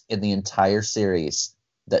moment in the entire series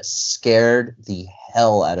that scared the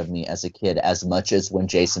hell out of me as a kid as much as when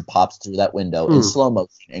Jason pops through that window in slow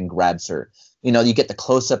motion and grabs her. You get the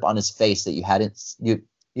close up on his face that you haven't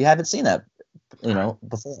seen that,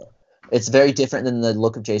 before. It's very different than the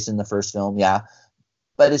look of Jason in the first film, yeah.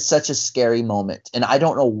 But it's such a scary moment, and I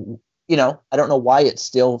don't know why it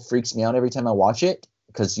still freaks me out every time I watch it,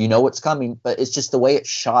 because what's coming, but it's just the way it's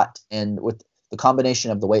shot, and with the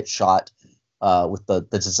combination of the way it's shot, with the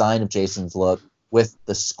design of Jason's look, with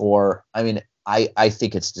the score. I mean, I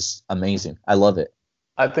think it's just amazing. I love it.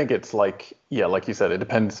 I think it's like you said, it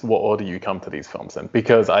depends what order you come to these films in,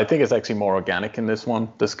 because I think it's actually more organic in this one,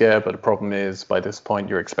 the scare, but the problem is by this point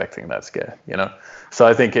you're expecting that scare, So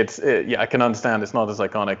I think I can understand it's not as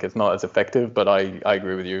iconic, it's not as effective, but I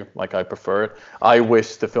agree with you. Like, I prefer it. I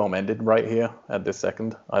wish the film ended right here at this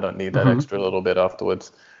second. I don't need that extra little bit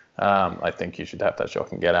afterwards. I think you should have that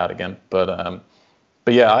shock and get out again. But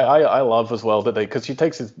yeah, I love as well that because he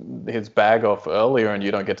takes his bag off earlier and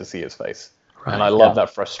you don't get to see his face. Right. And I love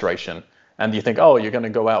that frustration. And you think, oh, you're going to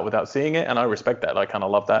go out without seeing it, and I respect that. I kind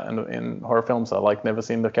of love that in horror films. I like never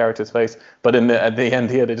seeing the character's face. But at the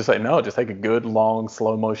end here, they just say, no, just take a good, long,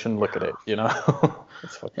 slow motion look at it,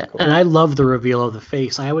 It's fucking cool. And I love the reveal of the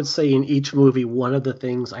face. I would say in each movie, one of the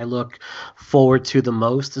things I look forward to the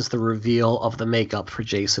most is the reveal of the makeup for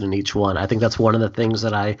Jason in each one. I think that's one of the things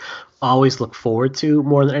that I always look forward to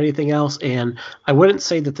more than anything else. And I wouldn't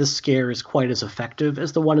say that this scare is quite as effective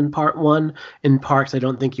as the one in part one. In parts, I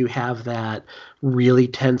don't think you have that really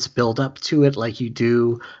tense build up to it like you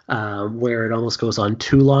do where it almost goes on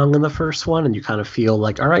too long in the first one and you kind of feel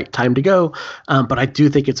like, all right, time to go. But I do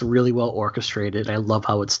think it's really well orchestrated. I love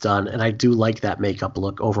how it's done, and I do like that makeup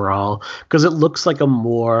look overall because it looks like a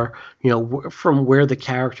more, from where the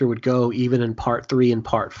character would go even in part 3 and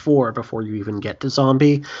part 4 before you even get to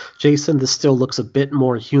zombie Jason. This still looks a bit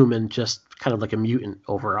more human, just kind of like a mutant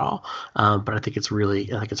overall. But I think it's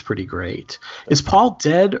pretty great. Is Paul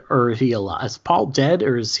dead or is he alive? Is Paul dead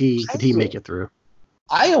or did he make it through?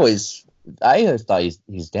 I always thought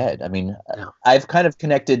he's dead. I mean, I've kind of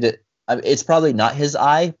connected it. It's probably not his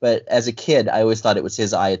eye, but as a kid, I always thought it was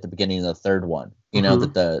his eye at the beginning of the third one.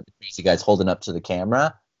 That the crazy guy's holding up to the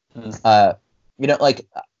camera.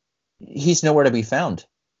 He's nowhere to be found.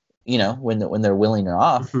 When they're wheeling her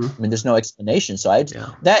off. I mean, there's no explanation. So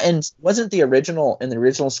that and wasn't the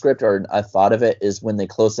original script, or I thought of it, is when they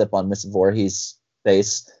close up on Miss Voorhees'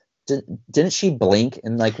 face. Didn't she blink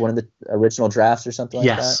in like one of the original drafts or something like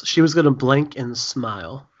that? Yes, she was going to blink and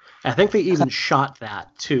smile. I think they even shot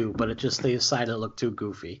that too, but they decided it looked too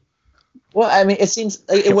goofy. Well, I mean, it seems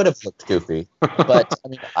like it would have looked goofy, but I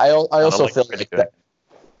mean, I also feel like that.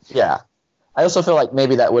 Yeah, I also feel like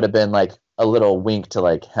maybe that would have been like a little wink to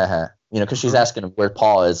like, haha, because she's asking him where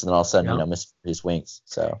Paul is, and then all of a sudden, Miss Voorhees winks.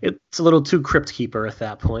 So it's a little too Crypt Keeper at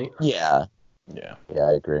that point. Yeah,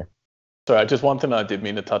 I agree. Sorry, just one thing I did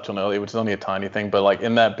mean to touch on earlier, which is only a tiny thing, but like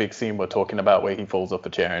in that big scene we're talking about where he falls off a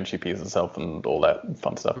chair and she pees herself and all that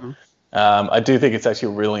fun stuff. I do think it's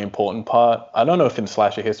actually a really important part. I don't know if in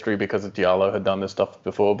slasher history, because Giallo had done this stuff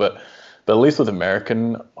before, but at least with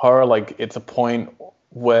American horror, like it's a point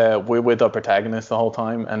where we're with our protagonist the whole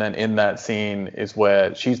time, and then in that scene is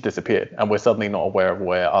where she's disappeared, and we're suddenly not aware of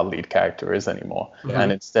where our lead character is anymore,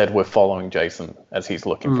 and instead we're following Jason as he's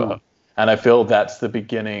looking for her. And I feel that's the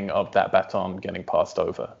beginning of that baton getting passed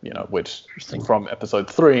over, which from episode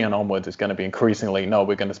 3 and onwards is going to be increasingly, no,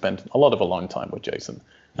 we're going to spend a lot of alone time with Jason.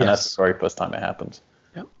 And that's the very first time it happens.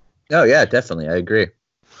 Yep. Oh, yeah, definitely. I agree.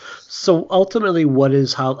 So ultimately, what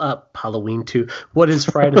is Halloween 2? What is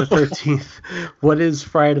Friday the 13th? What is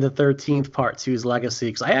Friday the 13th Part 2's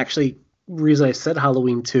legacy? Because reason I said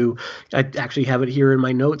Halloween 2, I actually have it here in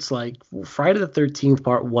my notes, like Friday the 13th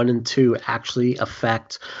Part 1 and 2 actually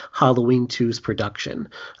affect Halloween 2's production.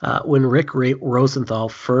 When Rick Rosenthal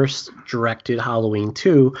first directed Halloween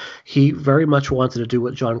 2, he very much wanted to do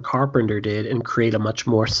what John Carpenter did and create a much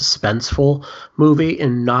more suspenseful movie,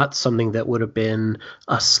 and not something that would have been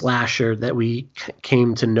a slasher that we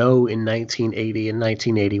came to know in 1980 and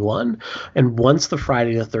 1981. And once the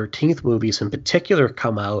Friday the 13th movies in particular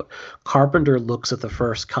come out, Carpenter looks at the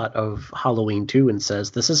first cut of Halloween 2 and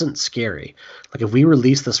says, this isn't scary. Like, if we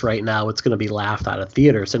release this right now, it's going to be laughed out of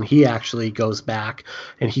theaters. And he actually goes back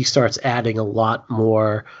and he starts adding a lot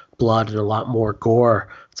more blood and a lot more gore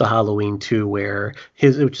to Halloween 2,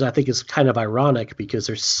 which I think is kind of ironic because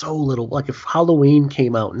there's so little. Like, if Halloween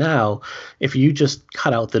came out now, if you just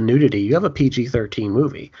cut out the nudity, you have a PG-13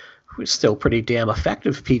 movie. It's still pretty damn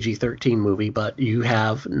effective PG-13 movie, but you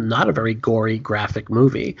have not a very gory, graphic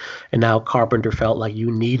movie. And now Carpenter felt like you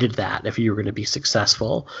needed that if you were going to be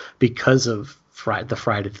successful because of the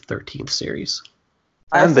Friday the 13th series.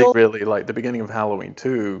 And they really, like, the beginning of Halloween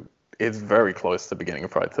 2 is very close to the beginning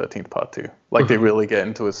of Friday the 13th Part 2. Like, they really get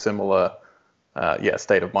into a similar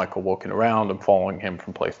state of Michael walking around and following him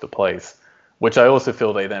from place to place. Which I also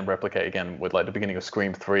feel they then replicate again with like the beginning of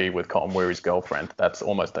Scream 3 with Cotton Weary's girlfriend. That's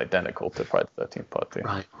almost identical to Friday the 13th Part 2.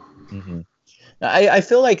 Right. Mm-hmm. I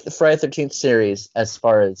feel like the Friday the 13th series, as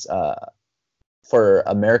far as for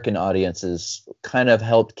American audiences, kind of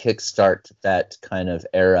helped kickstart that kind of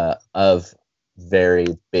era of very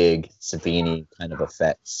big Savini kind of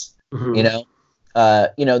effects. Mm-hmm.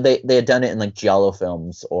 They had done it in like Giallo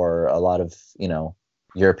films or a lot of,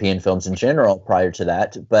 European films in general prior to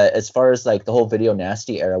that. But as far as like the whole Video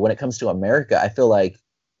Nasty era, when it comes to America, I feel like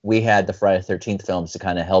we had the Friday the 13th films to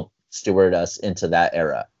kind of help steward us into that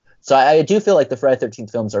era. So I do feel like the Friday the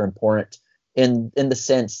 13th films are important in the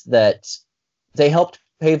sense that they helped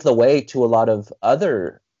pave the way to a lot of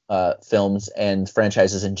other films and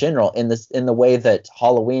franchises in general, in the way that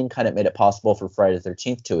Halloween kind of made it possible for Friday the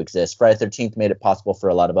 13th to exist. Friday the 13th made it possible for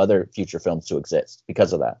a lot of other future films to exist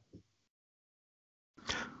because of that.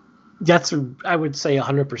 That's, I would say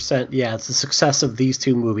 100%. Yeah, it's the success of these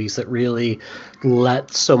two movies that really let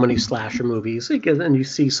so many slasher movies, and you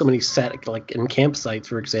see so many set, like in Campsites,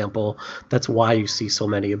 for example, that's why you see so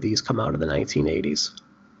many of these come out of the 1980s.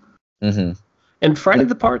 Mm-hmm. And Friday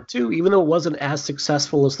the Part 2, even though it wasn't as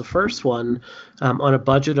successful as the first one, on a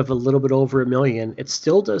budget of a little bit over $1 million, it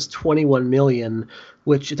still does $21 million,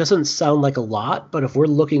 which it doesn't sound like a lot, but if we're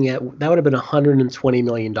looking at, that would have been $120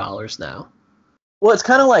 million now. Well, it's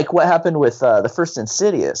kind of like what happened with the first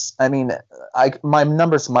Insidious. I mean, my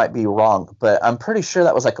numbers might be wrong, but I'm pretty sure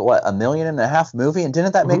that was like, $1.5 million movie? And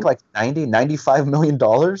didn't that make like $95 million?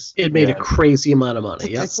 It made a crazy amount of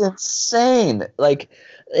money. Yep. It's insane. Like,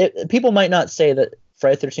 people might not say that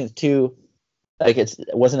Friday the 13th 2, like, it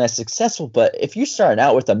wasn't as successful, but if you start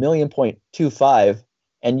out with $1.25 million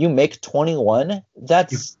and you make 21,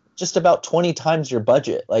 that's just about 20 times your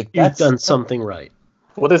budget. Like, you've done something right.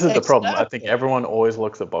 Well, this is the problem. I think everyone always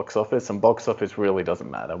looks at box office, and box office really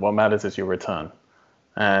doesn't matter. What matters is your return.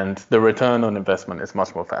 And the return on investment is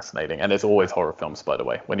much more fascinating. And it's always horror films, by the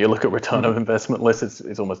way. When you look at return on investment lists,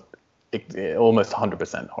 it's almost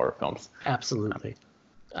 100% horror films. Absolutely.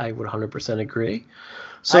 I would 100% agree.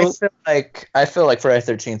 So I feel like Friday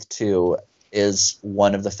the 13th 2 is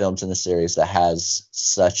one of the films in the series that has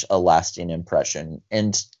such a lasting impression.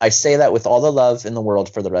 And I say that with all the love in the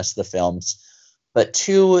world for the rest of the films. But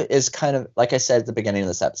 2 is kind of, like I said at the beginning of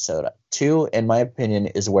this episode, 2, in my opinion,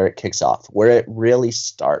 is where it kicks off, where it really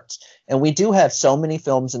starts. And we do have so many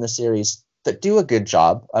films in the series that do a good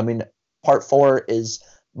job. I mean, Part 4 is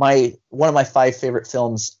one of my 5 favorite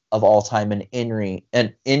films of all time in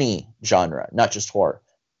any genre, not just horror.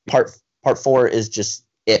 Part 4 is just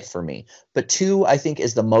it for me. But 2, I think,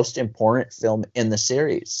 is the most important film in the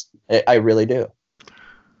series. I really do.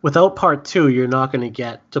 Without part 2, you're not going to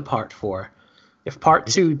get to part 4. If part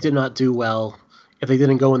 2 did not do well, if they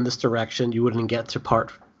didn't go in this direction, you wouldn't get to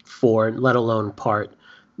part 4, let alone part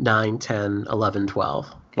 9, 10, 11,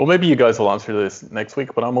 12. Well, maybe you guys will answer this next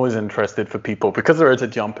week, but I'm always interested for people, because there is a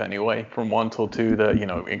jump anyway from 1 till 2 that,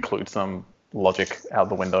 includes some logic out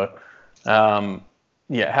the window.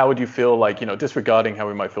 How would you feel like, disregarding how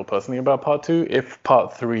we might feel personally about part 2, if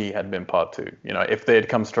part 3 had been part 2? If they had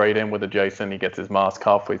come straight in with a Jason, he gets his mask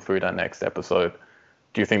halfway through that next episode,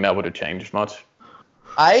 do you think that would have changed much?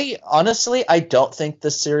 I don't think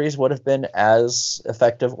the series would have been as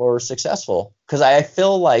effective or successful, because I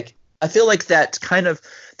feel like that kind of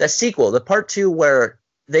that sequel, the part 2, where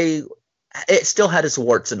it still had its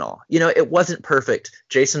warts and all. It wasn't perfect.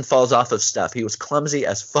 Jason falls off of stuff. He was clumsy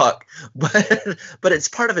as fuck, but it's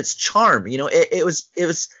part of its charm. It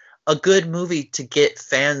was a good movie to get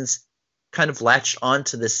fans kind of latched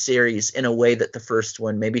onto this series in a way that the first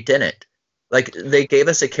one maybe didn't. Like, they gave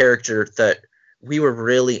us a character that we were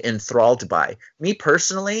really enthralled by. Me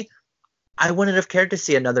personally, I wouldn't have cared to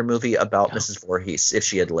see another movie about Mrs. Voorhees if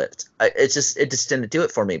she had lived. It just didn't do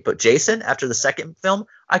it for me. But Jason, after the second film,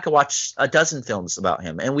 I could watch a dozen films about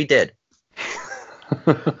him, and we did.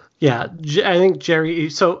 Yeah, I think, Jerry,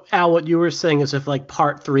 so Al, what you were saying is if like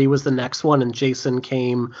part 3 was the next one and Jason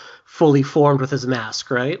came fully formed with his mask,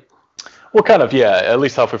 right? Well, kind of, yeah, at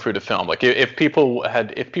least halfway through the film. Like, if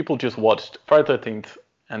people just watched Friday the 13th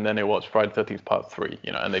and then they watched Friday the 13th Part 3,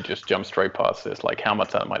 and they just jump straight past this, like how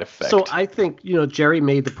much that might affect. So I think, Jerry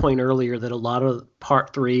made the point earlier that a lot of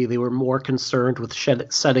Part 3, they were more concerned with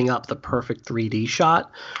setting up the perfect 3D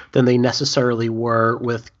shot than they necessarily were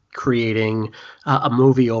with creating a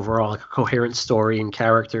movie overall, like a coherent story and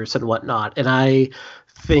characters and whatnot. And I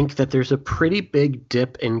think that there's a pretty big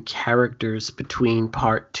dip in characters between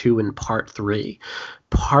Part 2 and Part 3.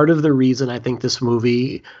 Part of the reason I think this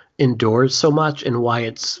movie endures so much and why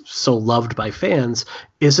it's so loved by fans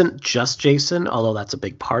isn't just Jason, although that's a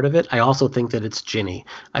big part of it. I also think that it's Ginny.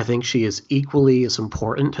 I think she is equally as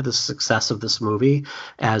important to the success of this movie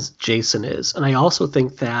as Jason is. And I also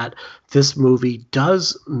think that this movie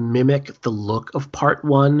does mimic the look of Part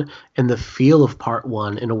 1 and the feel of Part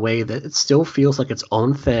 1 in a way that it still feels like its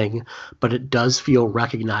own thing, but it does feel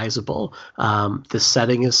recognizable. The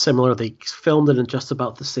setting is similar. They filmed it in just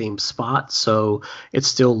about the same spot, so it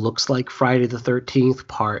still looks like Friday the 13th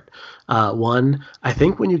Part 1. I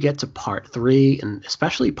think when you get to Part 3 and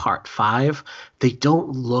especially Part 5, they don't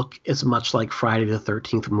look as much like Friday the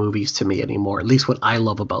 13th movies to me anymore, at least what I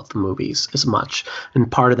love about the movies as much.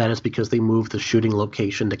 And part of that is because they moved the shooting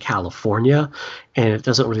location to California and it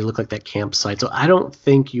doesn't really look like that campsite. So I don't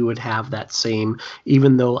think you would have that same,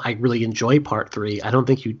 even though I really enjoy Part 3, I don't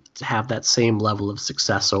think you'd have that same level of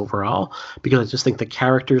success overall, because I just think the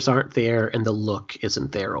characters aren't there and the look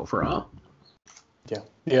isn't there overall.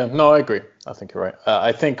 Yeah, no, I agree. I think you're right.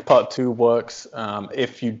 I think Part 2 works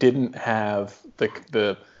if you didn't have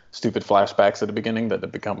the stupid flashbacks at the beginning that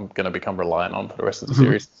they're going to become reliant on for the rest of the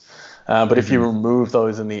series. But if you remove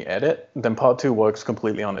those in the edit, then Part 2 works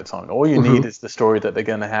completely on its own. All you need is the story that they're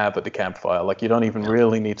going to have at the campfire. Like, you don't even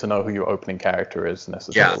really need to know who your opening character is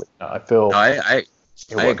necessarily. Yeah. I feel. No, I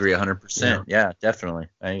agree 100%. Yeah, definitely.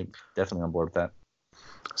 I'm definitely on board with that.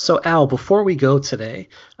 So, Al, before we go today,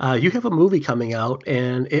 you have a movie coming out,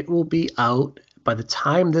 and it will be out by the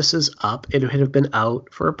time this is up. It would have been out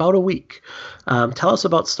for about a week. Tell us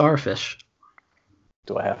about Starfish.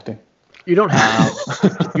 Do I have to? You don't have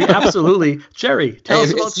to. You absolutely. Jerry, tell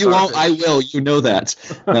us about Starfish. You won't, I will. You know that.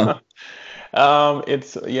 No.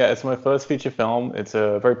 It's my first feature film. It's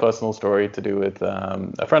a very personal story to do with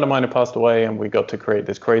a friend of mine who passed away, and we got to create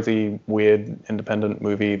this crazy, weird, independent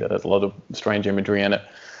movie that has a lot of strange imagery in it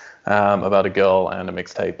about a girl and a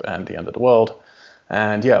mixtape and the end of the world.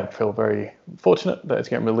 And yeah, I feel very fortunate that it's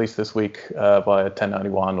getting released this week via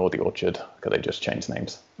 1091 or The Orchard, because they just changed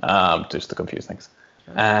names just to confuse things.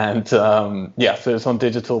 And so it's on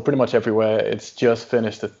digital pretty much everywhere. It's just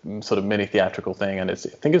finished a sort of mini theatrical thing, and I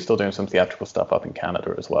think it's still doing some theatrical stuff up in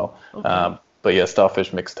Canada as well. Okay. But yeah,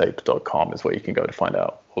 starfishmixtape.com is where you can go to find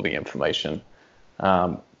out all the information.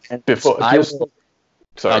 Go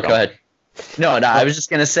ahead. No, I was just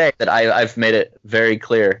going to say that I've made it very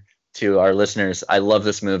clear to our listeners. I love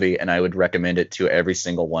this movie, and I would recommend it to every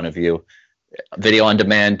single one of you. Video on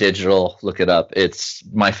demand, digital, look it up. It's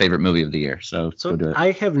my favorite movie of the year. So go do it.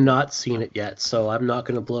 I have not seen it yet, so I'm not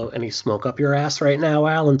going to blow any smoke up your ass right now,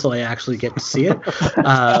 Al, until I actually get to see it.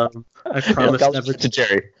 I promise never to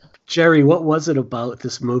Jerry. Jerry, what was it about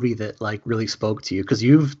this movie that like really spoke to you? Because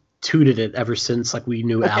you've tooted it ever since like we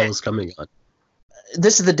knew Al was coming on.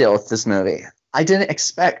 This is the deal with this movie. I didn't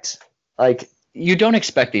expect, like, you don't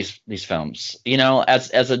expect these films,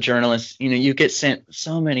 as a journalist, you get sent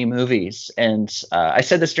so many movies. And I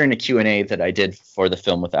said this during the Q&A that I did for the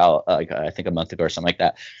film with Al, I think a month ago or something like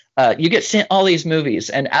that. You get sent all these movies,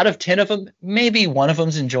 and out of 10 of them, maybe one of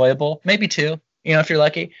them's enjoyable, maybe two, if you're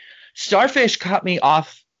lucky. Starfish caught me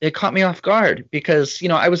off guard because,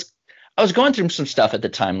 I was going through some stuff at the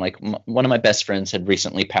time. Like one of my best friends had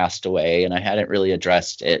recently passed away and I hadn't really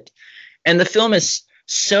addressed it. And the film is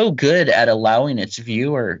so good at allowing its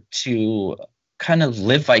viewer to kind of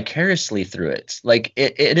live vicariously through it. Like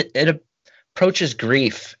it approaches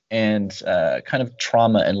grief and kind of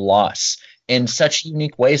trauma and loss in such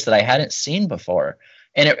unique ways that I hadn't seen before.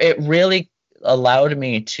 And it really allowed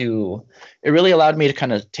me to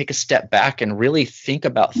kind of take a step back and really think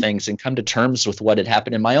about things and come to terms with what had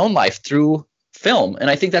happened in my own life through film. And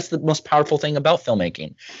I think that's the most powerful thing about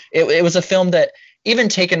filmmaking. It was a film that, even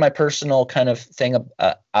taking my personal kind of thing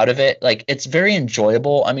out of it, like it's very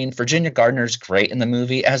enjoyable. I mean, Virginia Gardner's great in the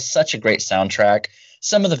movie. It has such a great soundtrack.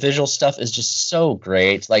 Some of the visual stuff is just so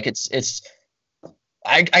great. Like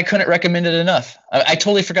I couldn't recommend it enough. I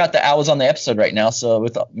totally forgot that Al was on the episode right now. So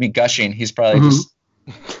with me gushing, he's probably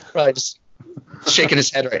just shaking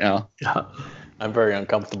his head right now. Yeah. I'm very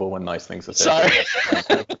uncomfortable when nice things are said.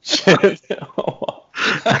 Sorry.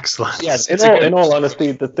 Excellent. Yes, in all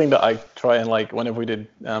honesty, the thing that I try and whenever we did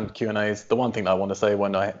Q&As, the one thing that I want to say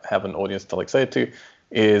when I have an audience to say it to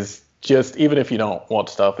is just, even if you don't watch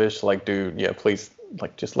Starfish, please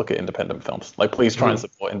just look at independent films. Please try and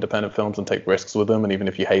support independent films and take risks with them. And even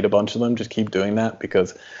if you hate a bunch of them, just keep doing that,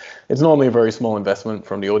 because it's normally a very small investment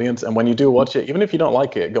from the audience. And when you do watch it, even if you don't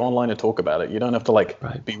like it, go online and talk about it. You don't have to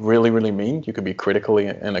be really, really mean. You could be critical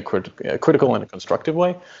in a constructive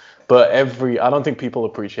way. But I don't think people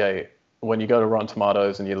appreciate when you go to Rotten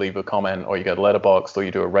Tomatoes and you leave a comment, or you go to Letterboxd, or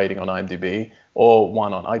you do a rating on IMDb, or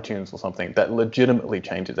one on iTunes or something, that legitimately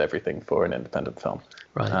changes everything for an independent film.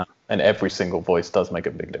 Right. And every single voice does make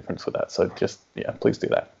a big difference with that. So just, please do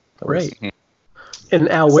that. Great. And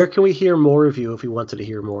Al, where can we hear more of you if we wanted to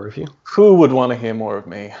hear more of you? Who would want to hear more of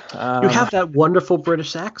me? You have that wonderful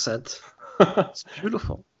British accent. It's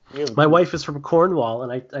beautiful. My wife is from Cornwall,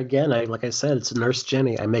 and I like I said, it's Nurse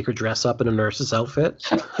Jenny. I make her dress up in a nurse's outfit,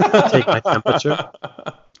 take my temperature.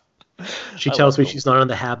 She tells me she's not in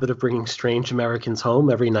the habit of bringing strange Americans home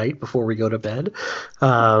every night before we go to bed.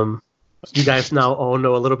 You guys now all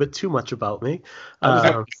know a little bit too much about me. I was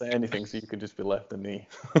not going to say anything, so you could just be left in me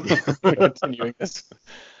continuing this.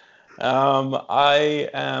 Very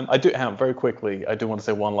quickly, I do want to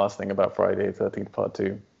say one last thing about Friday the 13th Part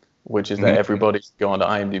 2. Which is that everybody should go onto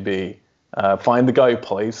IMDb, find the guy who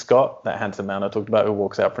plays Scott, that handsome man I talked about who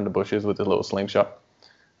walks out from the bushes with his little slingshot.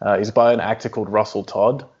 He's by an actor called Russell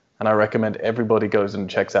Todd, and I recommend everybody goes and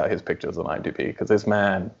checks out his pictures on IMDb, because this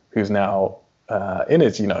man, who's now in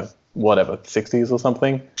his, 60s or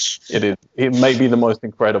something, it may be the most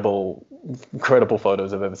incredible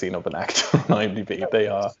photos I've ever seen of an actor on IMDb. They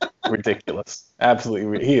are ridiculous.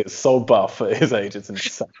 Absolutely. He is so buff at his age. It's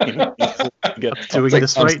insane. Doing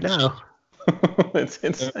this right now. It's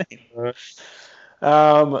insane.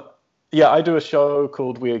 I do a show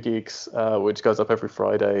called Weird Geeks, which goes up every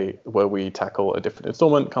Friday, where we tackle a different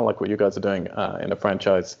installment, kind of like what you guys are doing in a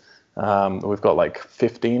franchise. We've got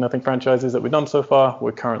 15, I think, franchises that we've done so far.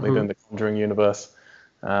 We're currently doing the Conjuring universe.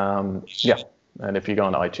 And if you go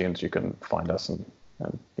on iTunes, you can find us and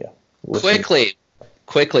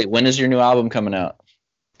Quickly, when is your new album coming out?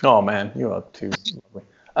 Oh man, you are too lovely.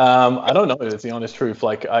 I don't know. It's the honest truth.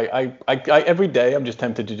 I every day I'm just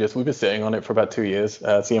tempted to we've been sitting on it for about 2 years.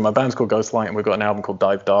 My band's called Ghostlight, and we've got an album called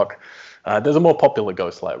Dive Dark. There's a more popular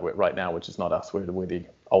Ghostlight right now, which is not us. We're the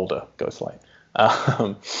older Ghostlight.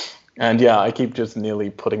 I keep just nearly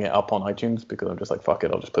putting it up on iTunes, because I'm just fuck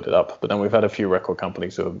it, I'll just put it up. But then we've had a few record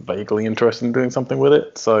companies who are vaguely interested in doing something with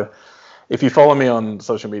it. So if you follow me on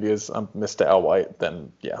social medias, I'm Mr. Al White,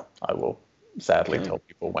 then I will sadly tell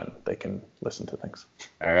people when they can listen to things.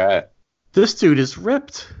 All right. This dude is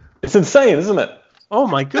ripped. It's insane, isn't it? Oh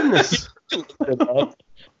my goodness.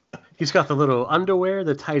 He's got the little underwear,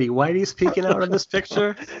 the tidy whities peeking out of this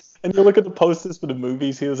picture. And you look at the posters for the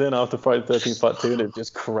movies he was in after Friday the 13th Part 2, and it's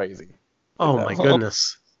just crazy. Oh my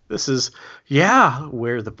goodness. This is,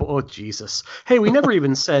 where the, oh Jesus. Hey, we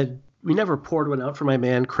never poured one out for my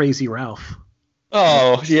man, Crazy Ralph.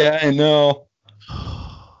 Oh, yeah, I know.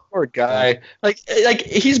 Poor guy. Like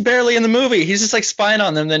he's barely in the movie. He's just spying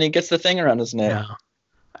on them, then he gets the thing around his neck. Yeah.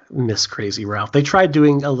 Miss Crazy Ralph. They tried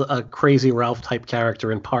doing a Crazy Ralph type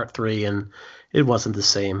character in Part 3, and it wasn't the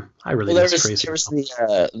same. I really miss Crazy Ralph. There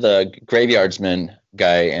was the Graveyardsman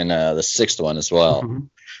guy in the 6th one as well. Mm-hmm.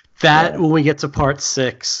 When we get to part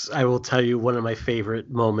 6, I will tell you one of my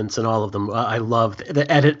favorite moments in all of them. I love the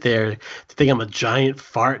edit there. To think I'm a giant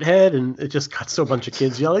fart head, and it just cuts to a bunch of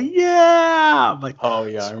kids yelling, "Yeah!" I'm like, oh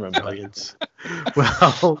yeah, I remember. Brilliant.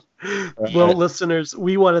 Well, listeners,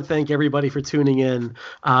 we want to thank everybody for tuning in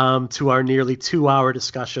to our nearly 2-hour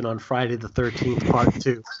discussion on Friday the 13th, part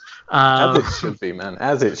 2. As it should be, man.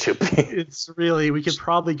 As it should be. It's really, we could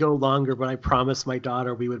probably go longer, but I promised my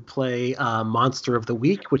daughter we would play Monster of the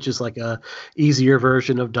Week, which is like a easier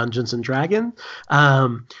version of Dungeons and Dragons.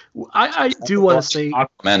 I do want to say,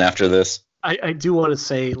 Aquaman after this. I do want to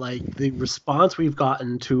say, like, the response we've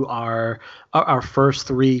gotten to our first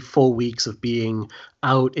 3 full weeks of being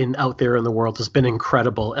out there in the world has been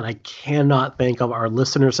incredible, and I cannot thank our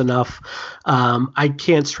listeners enough. I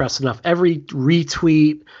can't stress enough. Every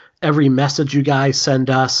retweet, every message you guys send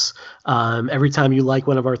us, every time you like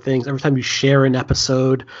one of our things, every time you share an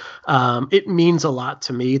episode, it means a lot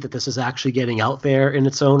to me that this is actually getting out there in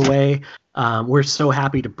its own way. We're so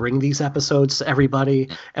happy to bring these episodes to everybody,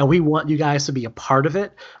 and we want you guys to be a part of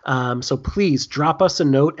it. So please drop us a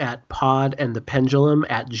note at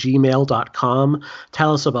podandthependulum@gmail.com.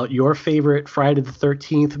 Tell us about your favorite Friday the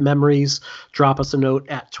 13th memories. Drop us a note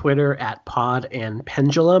at Twitter at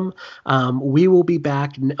podandpendulum. We will be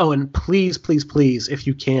back. Oh, and please, please, please, if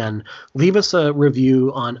you can, leave us a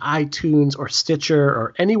review on iTunes or Stitcher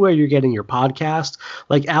or anywhere you're getting your podcast.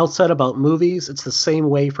 Like Al said about movies, it's the same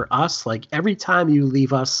way for us. Like, every time you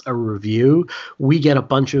leave us a review, we get a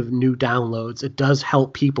bunch of new downloads. It does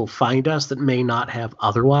help people find us that may not have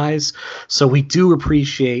otherwise. So we do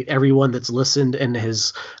appreciate everyone that's listened and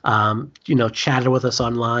has, chatted with us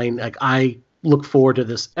online. Like, I look forward to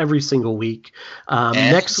this every single week.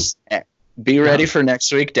 Be ready for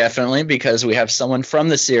next week, definitely, because we have someone from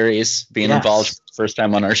the series being involved for the first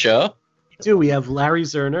time on our show. We have Larry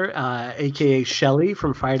Zerner, a.k.a. Shelley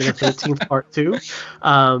from Friday the 13th, Part 2.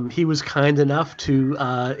 He was kind enough to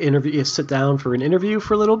sit down for an interview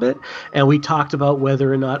for a little bit, and we talked about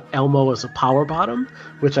whether or not Elmo is a power bottom,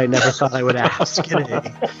 which I never thought I would ask in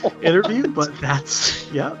an interview, but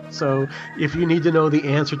so if you need to know the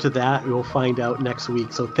answer to that, we'll find out next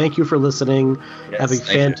week. So thank you for listening. Have a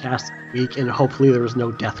fantastic week, and hopefully there is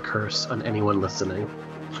no death curse on anyone listening.